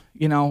Robert.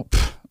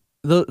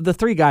 The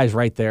 3 guys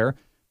right there.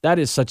 That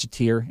is such a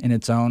tier in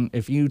its own.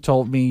 If you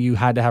told me you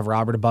had to have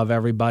Robert above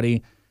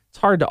everybody, it's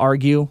hard to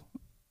argue.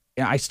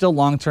 I still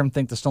long-term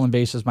think the stolen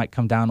bases might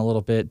come down a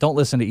little bit. Don't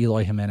listen to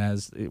Eloy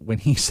Jimenez when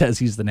he says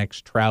he's the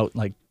next Trout.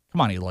 Like,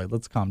 come on, Eloy,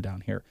 let's calm down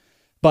here.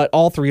 But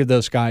all 3 of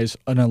those guys,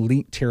 an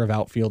elite tier of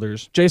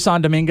outfielders.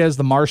 Jason Dominguez,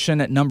 the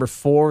Martian, at number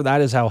 4. That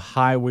is how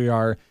high we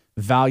are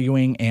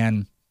valuing.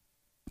 And,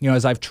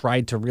 as I've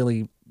tried to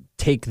really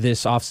take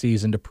this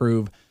offseason to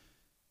prove,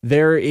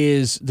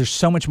 there's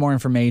so much more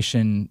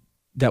information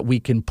that we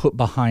can put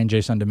behind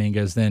Jason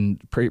Dominguez than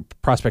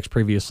prospects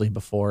previously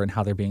before and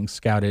how they're being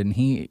scouted.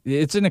 And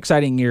it's an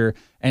exciting year,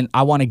 and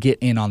I want to get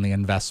in on the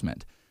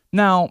investment.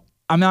 Now,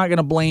 I'm not going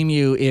to blame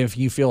you if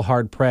you feel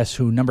hard-pressed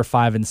who number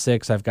 5 and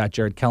 6, I've got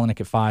Jared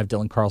Kelenic at 5,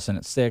 Dylan Carlson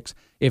at 6.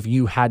 If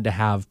you had to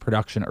have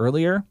production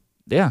earlier,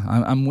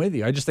 I'm with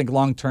you. I just think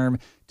long-term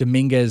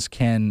Dominguez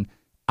can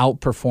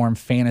outperform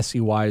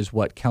fantasy-wise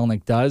what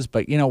Kelenic does.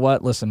 But you know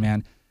what? Listen,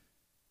 man,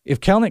 if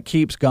Kelenic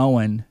keeps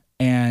going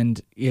and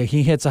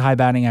he hits a high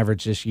batting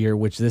average this year,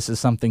 which this is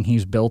something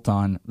he's built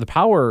on, the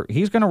power,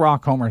 he's going to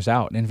rock homers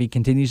out. And if he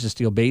continues to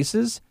steal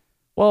bases,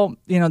 well,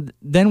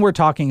 then we're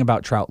talking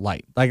about Trout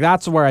light. Like,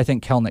 that's where I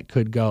think Kelenic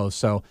could go.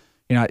 So,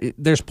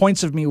 there's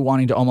points of me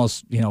wanting to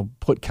almost,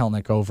 put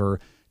Kelenic over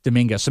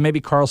Dominguez. So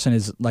maybe Carlson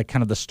is like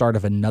kind of the start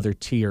of another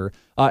tier.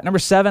 Number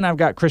 7, I've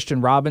got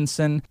Christian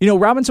Robinson.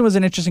 Robinson was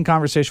an interesting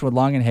conversation with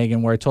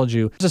Longenhagen where I told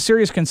you there's a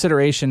serious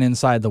consideration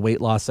inside the weight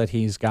loss that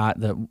he's got,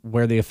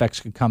 where the effects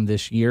could come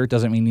this year.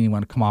 Doesn't mean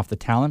anyone to come off the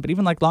talent, but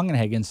even like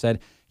Longenhagen said,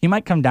 he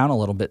might come down a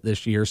little bit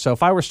this year. So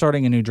if I were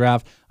starting a new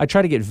draft, I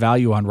try to get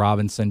value on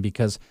Robinson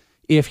because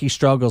if he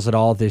struggles at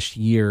all this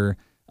year,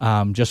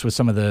 just with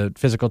some of the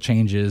physical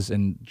changes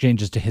and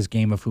changes to his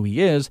game of who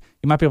he is,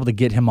 you might be able to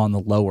get him on the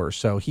lower.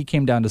 So he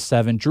came down to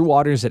 7. Drew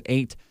Waters at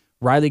 8.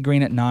 Riley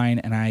Green at 9.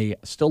 And I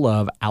still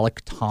love Alek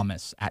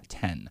Thomas at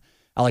 10.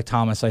 Alek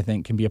Thomas, I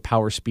think, can be a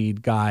power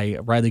speed guy.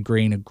 Riley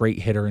Green, a great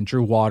hitter. And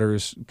Drew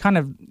Waters, kind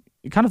of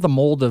the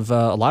mold of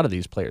a lot of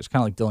these players,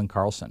 kind of like Dylan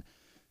Carlson.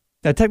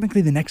 Now,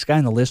 technically, the next guy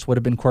on the list would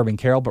have been Corbin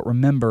Carroll, but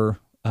remember,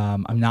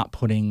 I'm not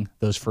putting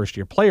those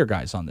first-year player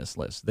guys on this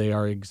list. They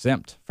are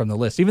exempt from the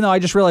list, even though I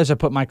just realized I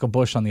put Michael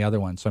Bush on the other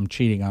one, so I'm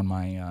cheating on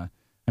my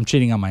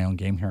own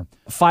game here.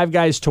 5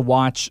 guys to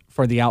watch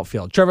for the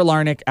outfield. Trevor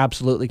Larnach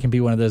absolutely can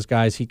be one of those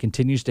guys. He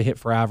continues to hit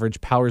for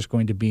average. Power's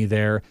going to be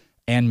there,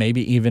 and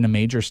maybe even a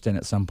major stint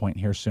at some point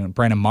here soon.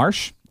 Brandon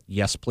Marsh,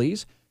 yes,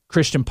 please.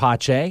 Christian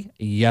Pache,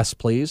 yes,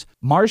 please.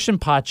 Marsh and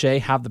Pache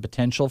have the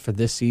potential for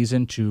this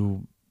season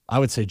to, I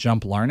would say,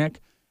 jump Larnach.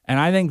 And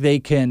I think they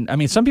can. I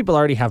mean, some people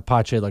already have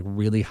Pache like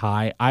really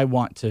high. I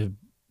want to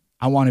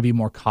be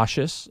more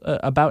cautious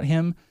about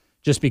him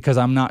just because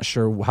I'm not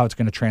sure how it's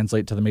going to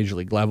translate to the major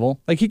league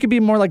level. Like, he could be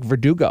more like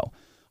Verdugo.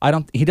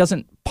 He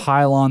doesn't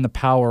pile on the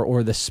power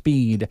or the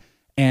speed,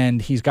 and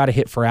he's got to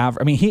hit for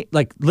average. I mean,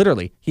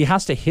 he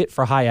has to hit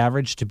for high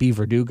average to be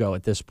Verdugo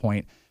at this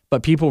point.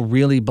 But people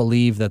really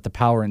believe that the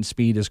power and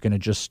speed is going to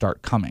just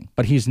start coming.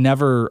 But he's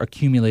never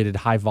accumulated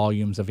high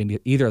volumes of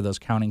either of those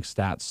counting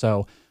stats.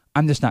 So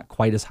I'm just not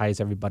quite as high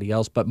as everybody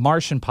else. But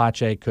Marsh and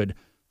Pache could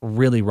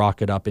really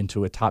rocket up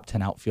into a top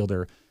 10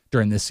 outfielder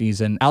during this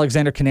season.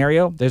 Alexander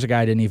Canario, there's a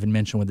guy I didn't even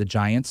mention with the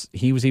Giants.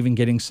 He was even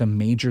getting some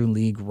major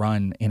league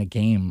run in a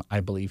game,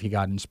 I believe he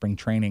got in spring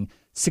training.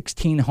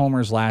 16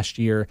 homers last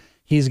year.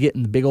 He's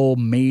getting the big old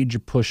major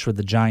push with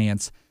the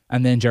Giants.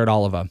 And then Jared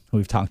Oliva, who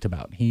we've talked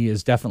about. He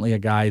is definitely a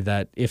guy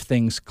that if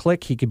things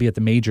click, he could be at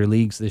the major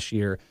leagues this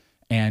year,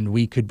 and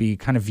we could be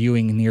kind of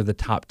viewing near the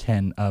top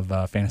 10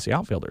 of fantasy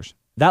outfielders.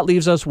 That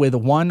leaves us with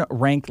one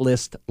ranked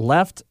list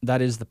left.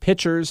 That is the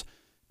pitchers.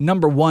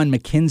 Number 1,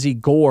 Mackenzie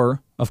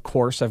Gore. Of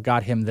course, I've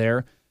got him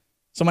there.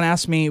 Someone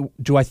asked me,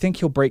 do I think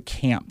he'll break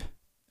camp?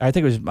 I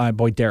think it was my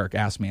boy Derek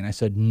asked me, and I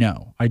said,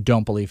 no, I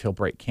don't believe he'll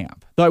break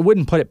camp. Though I would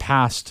not put it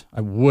past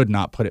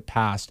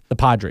the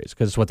Padres,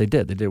 because it's what they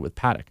did. They did it with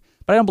Paddock.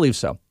 But I don't believe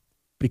so.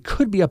 But he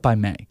could be up by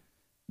May.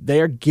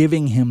 They are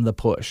giving him the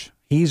push.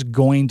 He's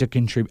going to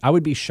contribute. I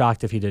would be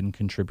shocked if he didn't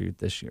contribute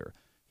this year.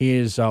 He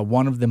is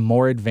one of the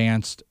more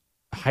advanced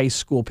high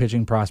school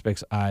pitching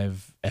prospects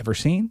I've ever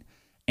seen.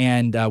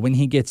 And when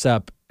he gets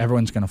up,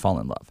 everyone's going to fall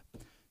in love.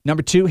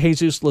 Number 2,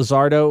 Jesus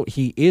Luzardo.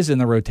 He is in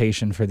the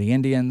rotation for the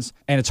Indians.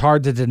 And it's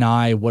hard to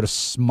deny what a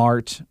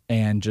smart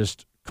and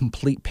just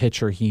complete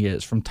pitcher he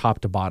is from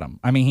top to bottom.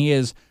 I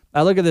mean,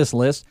 I look at this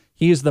list,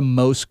 he is the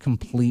most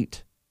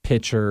complete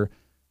pitcher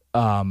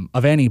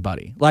of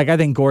anybody. Like, I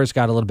think Gore's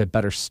got a little bit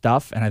better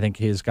stuff, and I think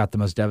he's got the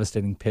most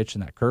devastating pitch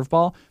in that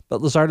curveball,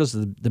 but Luzardo's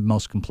the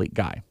most complete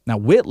guy. Now,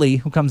 Whitley,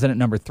 who comes in at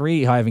number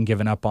 3, who I haven't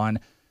given up on,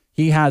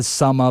 he has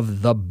some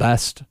of the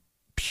best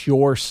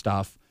pure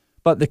stuff,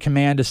 but the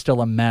command is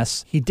still a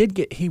mess.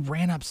 He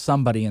ran up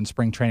somebody in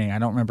spring training. I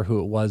don't remember who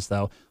it was,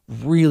 though.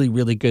 Really,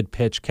 really good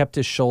pitch, kept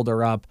his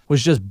shoulder up,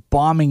 was just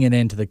bombing it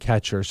into the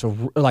catcher.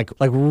 So, like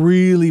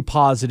really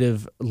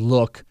positive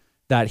look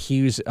that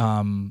he's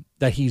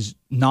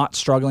not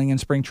struggling in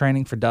spring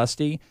training for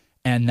Dusty,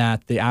 and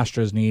that the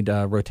Astros need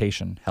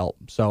rotation help.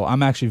 So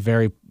I'm actually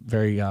very,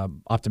 very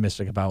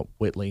optimistic about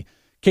Whitley.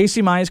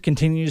 Casey Mize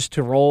continues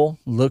to roll.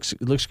 Looks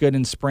good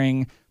in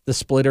spring. The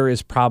splitter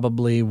is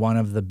probably one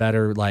of the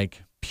better,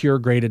 like, pure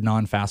graded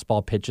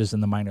non-fastball pitches in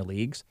the minor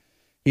leagues.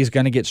 He's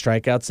going to get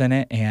strikeouts in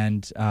it,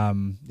 and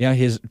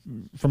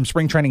from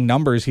spring training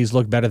numbers, he's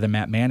looked better than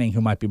Matt Manning,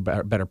 who might be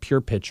a better pure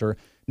pitcher.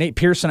 Nate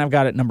Pearson, I've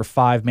got at number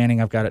 5. Manning,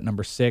 I've got at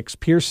number 6.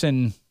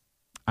 Pearson,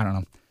 I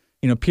don't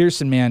know.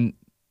 Pearson, man,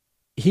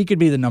 he could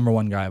be the number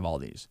 1 guy of all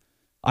these.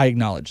 I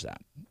acknowledge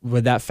that.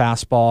 With that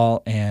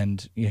fastball,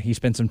 and he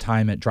spent some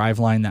time at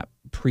Driveline that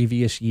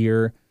previous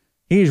year,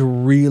 he's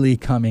really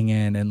coming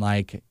in, and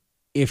like,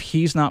 if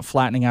he's not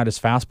flattening out his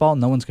fastball,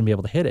 no one's going to be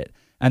able to hit it.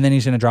 And then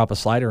he's going to drop a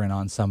slider in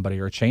on somebody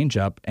or a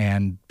changeup,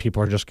 and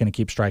people are just going to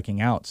keep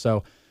striking out.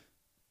 So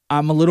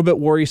I'm a little bit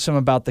worrisome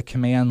about the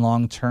command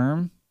long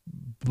term,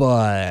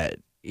 but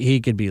he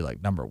could be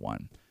like number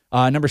 1.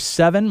 Number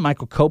 7,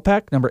 Michael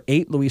Kopech. Number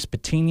 8, Luis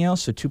Patino.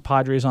 So 2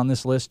 Padres on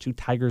this list, 2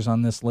 Tigers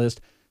on this list.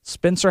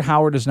 Spencer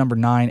Howard is number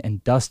 9,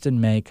 and Dustin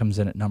May comes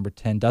in at number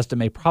 10. Dustin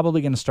May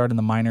probably going to start in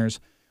the minors.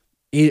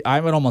 I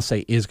would almost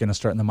say is going to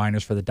start in the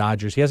minors for the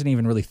Dodgers. He hasn't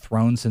even really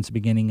thrown since the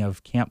beginning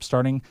of camp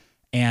starting,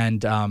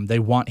 and they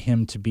want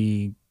him to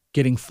be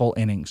getting full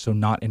innings, so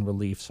not in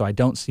relief. So I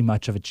don't see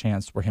much of a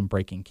chance for him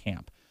breaking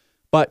camp.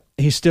 But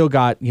he's still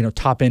got,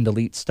 top-end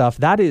elite stuff.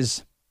 That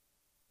is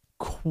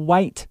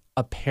quite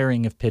a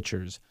pairing of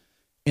pitchers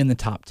in the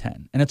top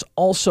 10. And it's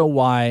also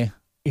why,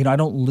 I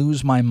don't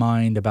lose my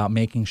mind about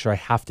making sure I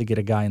have to get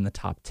a guy in the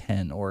top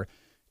 10 or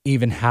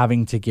even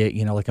having to get,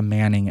 like a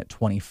Manning at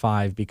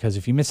 25, because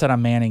if you miss out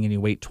on Manning and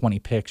you wait 20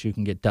 picks, you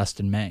can get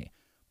Dustin May.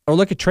 Or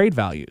look at trade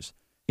values.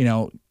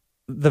 The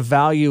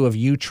value of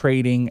you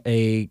trading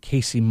a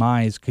Casey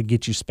Mize could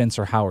get you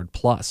Spencer Howard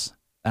plus.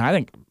 And I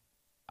think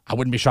I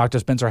wouldn't be shocked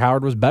if Spencer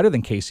Howard was better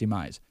than Casey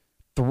Mize.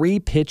 3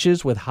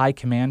 pitches with high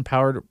command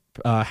power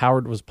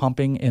Howard was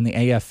pumping in the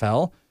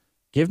AFL.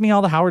 Give me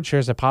all the Howard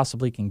shares I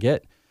possibly can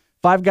get.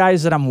 5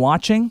 guys that I'm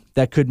watching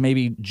that could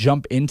maybe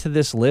jump into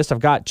this list. I've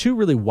got 2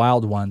 really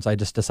wild ones I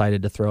just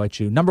decided to throw at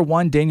you. Number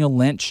 1, Daniel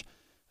Lynch.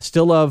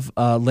 Still love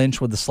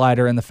Lynch with the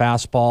slider and the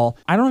fastball.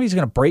 I don't know if he's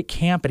going to break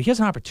camp, but he has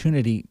an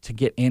opportunity to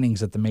get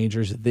innings at the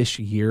majors this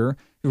year.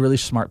 He's a really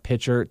smart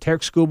pitcher.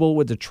 Tarek Skubal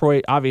with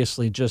Detroit,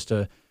 obviously just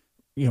a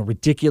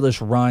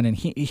ridiculous run, and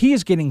he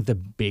is getting the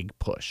big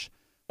push.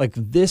 Like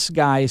this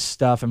guy's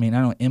stuff, I mean,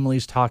 I know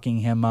Emily's talking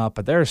him up,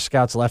 but there are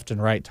scouts left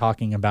and right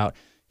talking about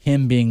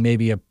him being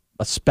maybe a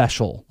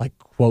special, like,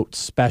 quote,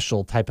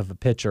 special type of a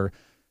pitcher.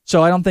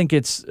 So I don't think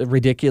it's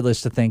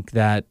ridiculous to think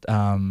that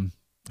 3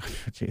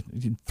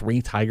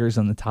 Tigers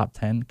in the top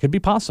 10 could be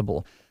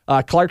possible.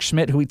 Clark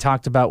Schmidt, who we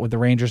talked about with the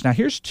Rangers. Now,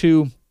 here's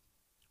 2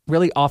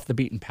 really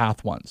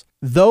off-the-beaten-path ones.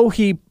 Though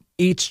he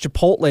eats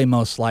Chipotle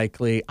most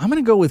likely, I'm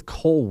going to go with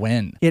Cole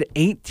Winn. He had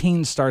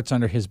 18 starts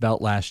under his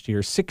belt last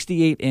year,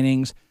 68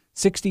 innings,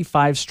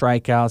 65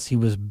 strikeouts. He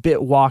was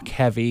bit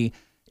walk-heavy.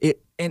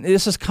 And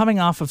this is coming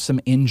off of some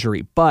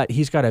injury, but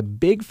he's got a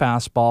big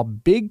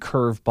fastball, big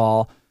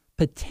curveball,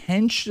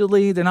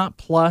 potentially, they're not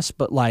plus,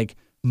 but like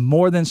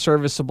more than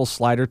serviceable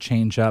slider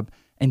changeup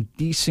and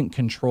decent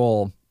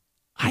control.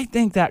 I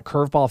think that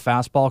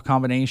curveball-fastball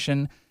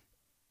combination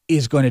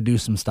is going to do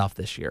some stuff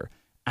this year.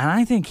 And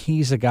I think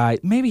he's a guy,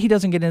 maybe he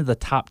doesn't get into the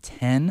top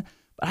 10,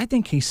 but I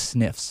think he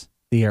sniffs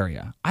the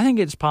area. I think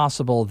it's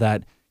possible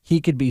that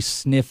he could be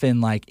sniffing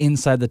like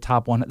inside the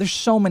top 1. There's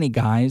so many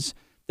guys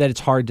that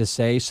it's hard to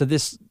say. So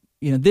this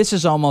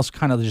is almost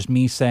kind of just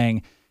me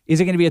saying, is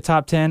it going to be a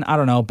top 10? I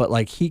don't know, but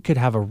like he could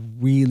have a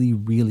really,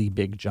 really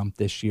big jump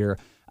this year.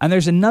 And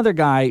there's another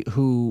guy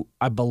who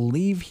I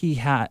believe he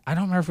had, I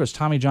don't remember if it was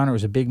Tommy John or it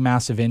was a big,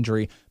 massive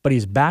injury, but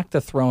he's back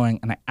to throwing,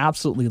 and I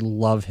absolutely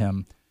love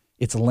him.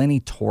 It's Lenny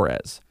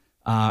Torres.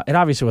 It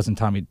obviously wasn't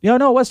Tommy. No,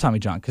 it was Tommy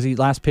John because he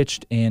last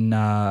pitched in,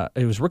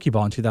 it was rookie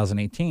ball in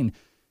 2018.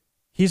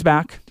 He's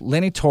back.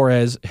 Lenny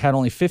Torres had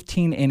only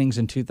 15 innings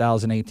in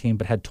 2018,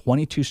 but had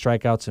 22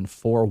 strikeouts and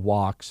 4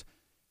 walks.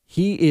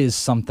 He is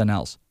something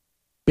else.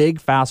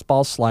 Big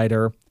fastball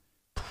slider,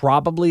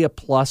 probably a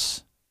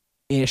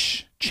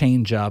plus-ish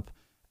changeup,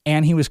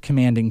 and he was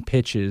commanding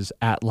pitches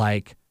at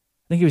I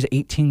think he was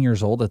 18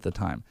 years old at the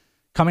time.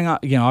 Coming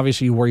out,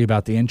 obviously you worry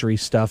about the injury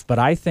stuff, but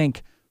I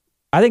think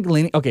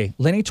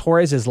Lenny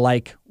Torres is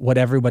like what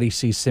everybody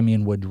sees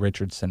Simeon Wood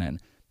Richardson in,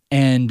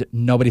 and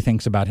nobody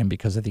thinks about him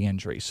because of the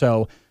injury.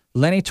 So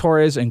Lenny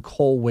Torres and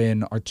Cole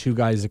Winn are 2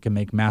 guys that can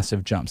make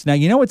massive jumps. Now,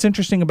 you know what's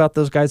interesting about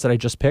those guys that I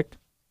just picked?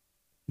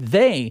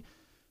 They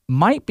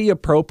might be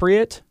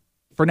appropriate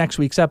for next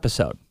week's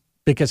episode,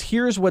 because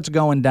here's what's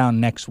going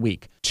down next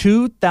week.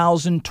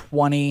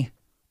 2020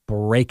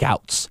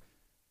 breakouts.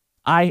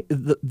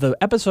 The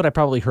episode I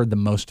probably heard the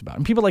most about,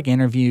 and people like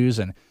interviews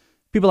and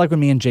people like when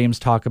me and James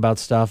talk about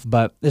stuff,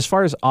 but as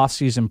far as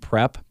off-season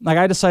prep,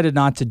 I decided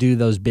not to do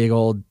those big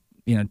old,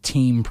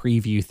 team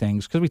preview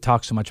things because we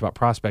talk so much about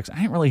prospects. I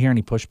didn't really hear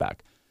any pushback,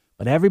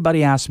 but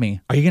everybody asked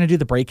me, are you going to do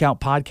the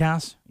breakout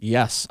podcast?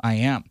 Yes, I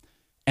am.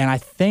 And I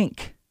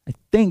think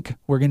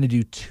we're going to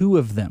do 2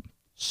 of them.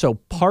 So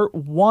part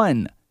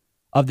 1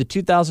 of the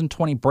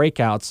 2020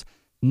 breakouts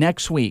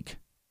next week,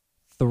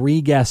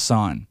 3 guests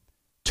on,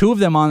 2 of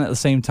them on at the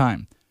same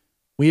time.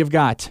 We have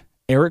got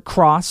Eric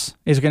Cross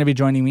is going to be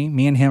joining me.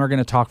 Me and him are going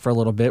to talk for a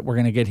little bit. We're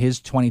going to get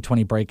his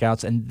 2020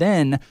 breakouts. And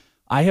then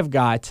I have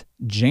got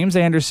James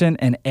Anderson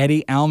and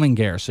Eddie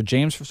Almengaer. So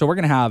we're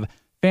going to have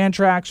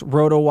Fantrax,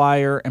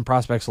 RotoWire, and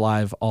Prospects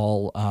Live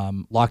all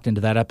locked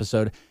into that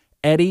episode.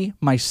 Eddie,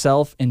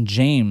 myself, and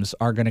James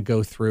are going to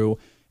go through.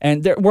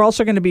 And we're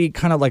also going to be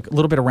kind of like a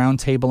little bit of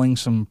roundtabling,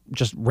 some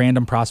just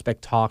random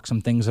prospect talk,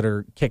 some things that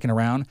are kicking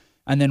around.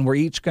 And then we're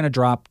each going to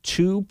drop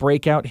 2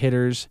 breakout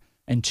hitters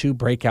and 2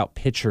 breakout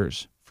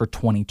pitchers for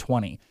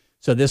 2020.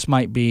 So this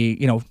might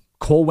be,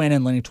 Cole Winn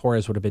and Lenny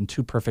Torres would have been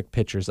 2 perfect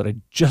pitchers that I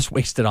just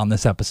wasted on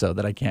this episode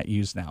that I can't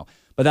use now.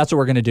 But that's what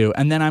we're going to do.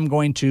 And then I'm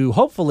going to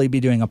hopefully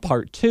be doing a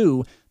part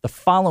 2 the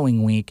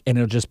following week, and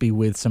it'll just be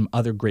with some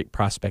other great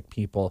prospect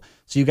people.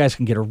 So you guys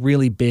can get a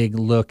really big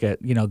look at,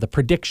 the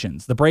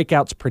predictions, the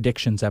breakouts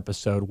predictions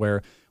episode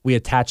where we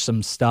attach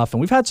some stuff.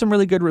 And we've had some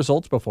really good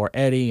results before.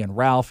 Eddie and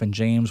Ralph and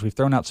James, we've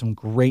thrown out some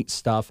great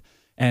stuff.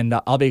 And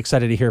I'll be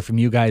excited to hear from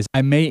you guys.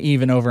 I may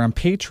even over on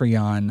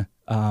Patreon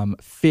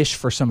fish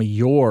for some of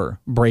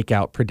your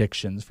breakout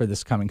predictions for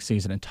this coming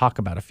season and talk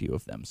about a few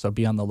of them. So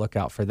be on the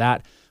lookout for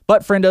that.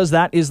 But friendos,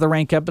 that is the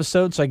rank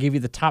episode. So I gave you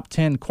the top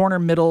 10 corner,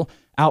 middle,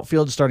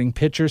 outfield starting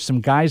pitchers,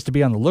 some guys to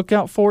be on the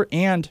lookout for,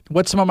 and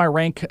what some of my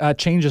rank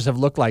changes have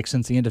looked like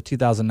since the end of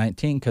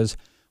 2019, because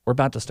we're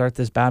about to start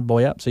this bad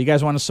boy up. So you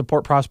guys want to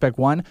support Prospect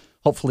One?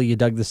 Hopefully you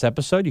dug this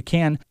episode. You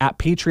can at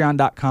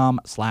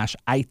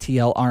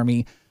patreon.com/ITL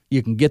Army.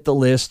 You can get the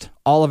list,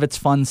 all of its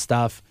fun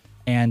stuff,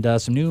 and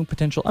some new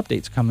potential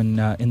updates coming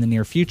in the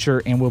near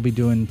future. And we'll be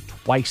doing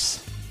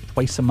twice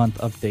a month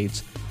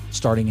updates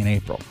starting in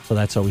April. So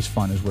that's always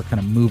fun as we're kind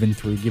of moving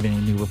through, giving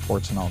you new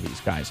reports on all these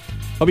guys.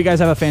 Hope you guys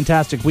have a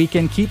fantastic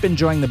weekend. Keep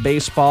enjoying the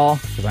baseball,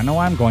 because I know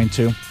I'm going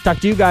to. Talk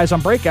to you guys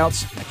on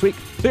Breakouts next week.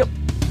 See you.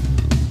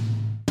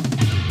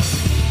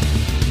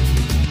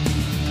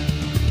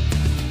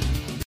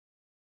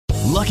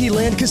 Lucky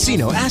Land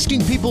Casino,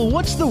 asking people,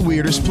 what's the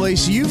weirdest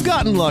place you've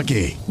gotten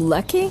lucky?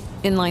 Lucky?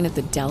 In line at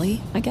the deli,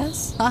 I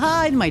guess?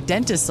 Aha, in my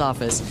dentist's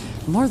office.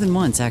 More than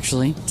once,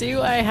 actually. Do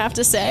I have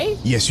to say?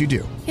 Yes, you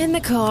do. In the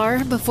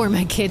car before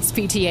my kids'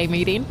 PTA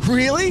meeting.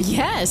 Really?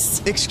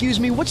 Yes. Excuse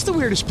me, what's the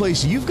weirdest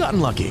place you've gotten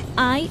lucky?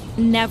 I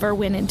never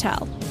win and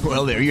tell.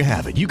 Well, there you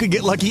have it. You can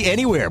get lucky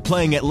anywhere,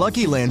 playing at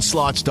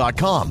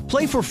LuckyLandSlots.com.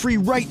 Play for free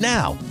right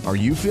now. Are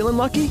you feeling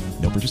lucky?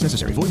 No purchase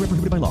necessary. Void where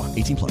prohibited by law.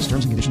 18+.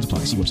 Terms and conditions apply.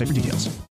 See website for details.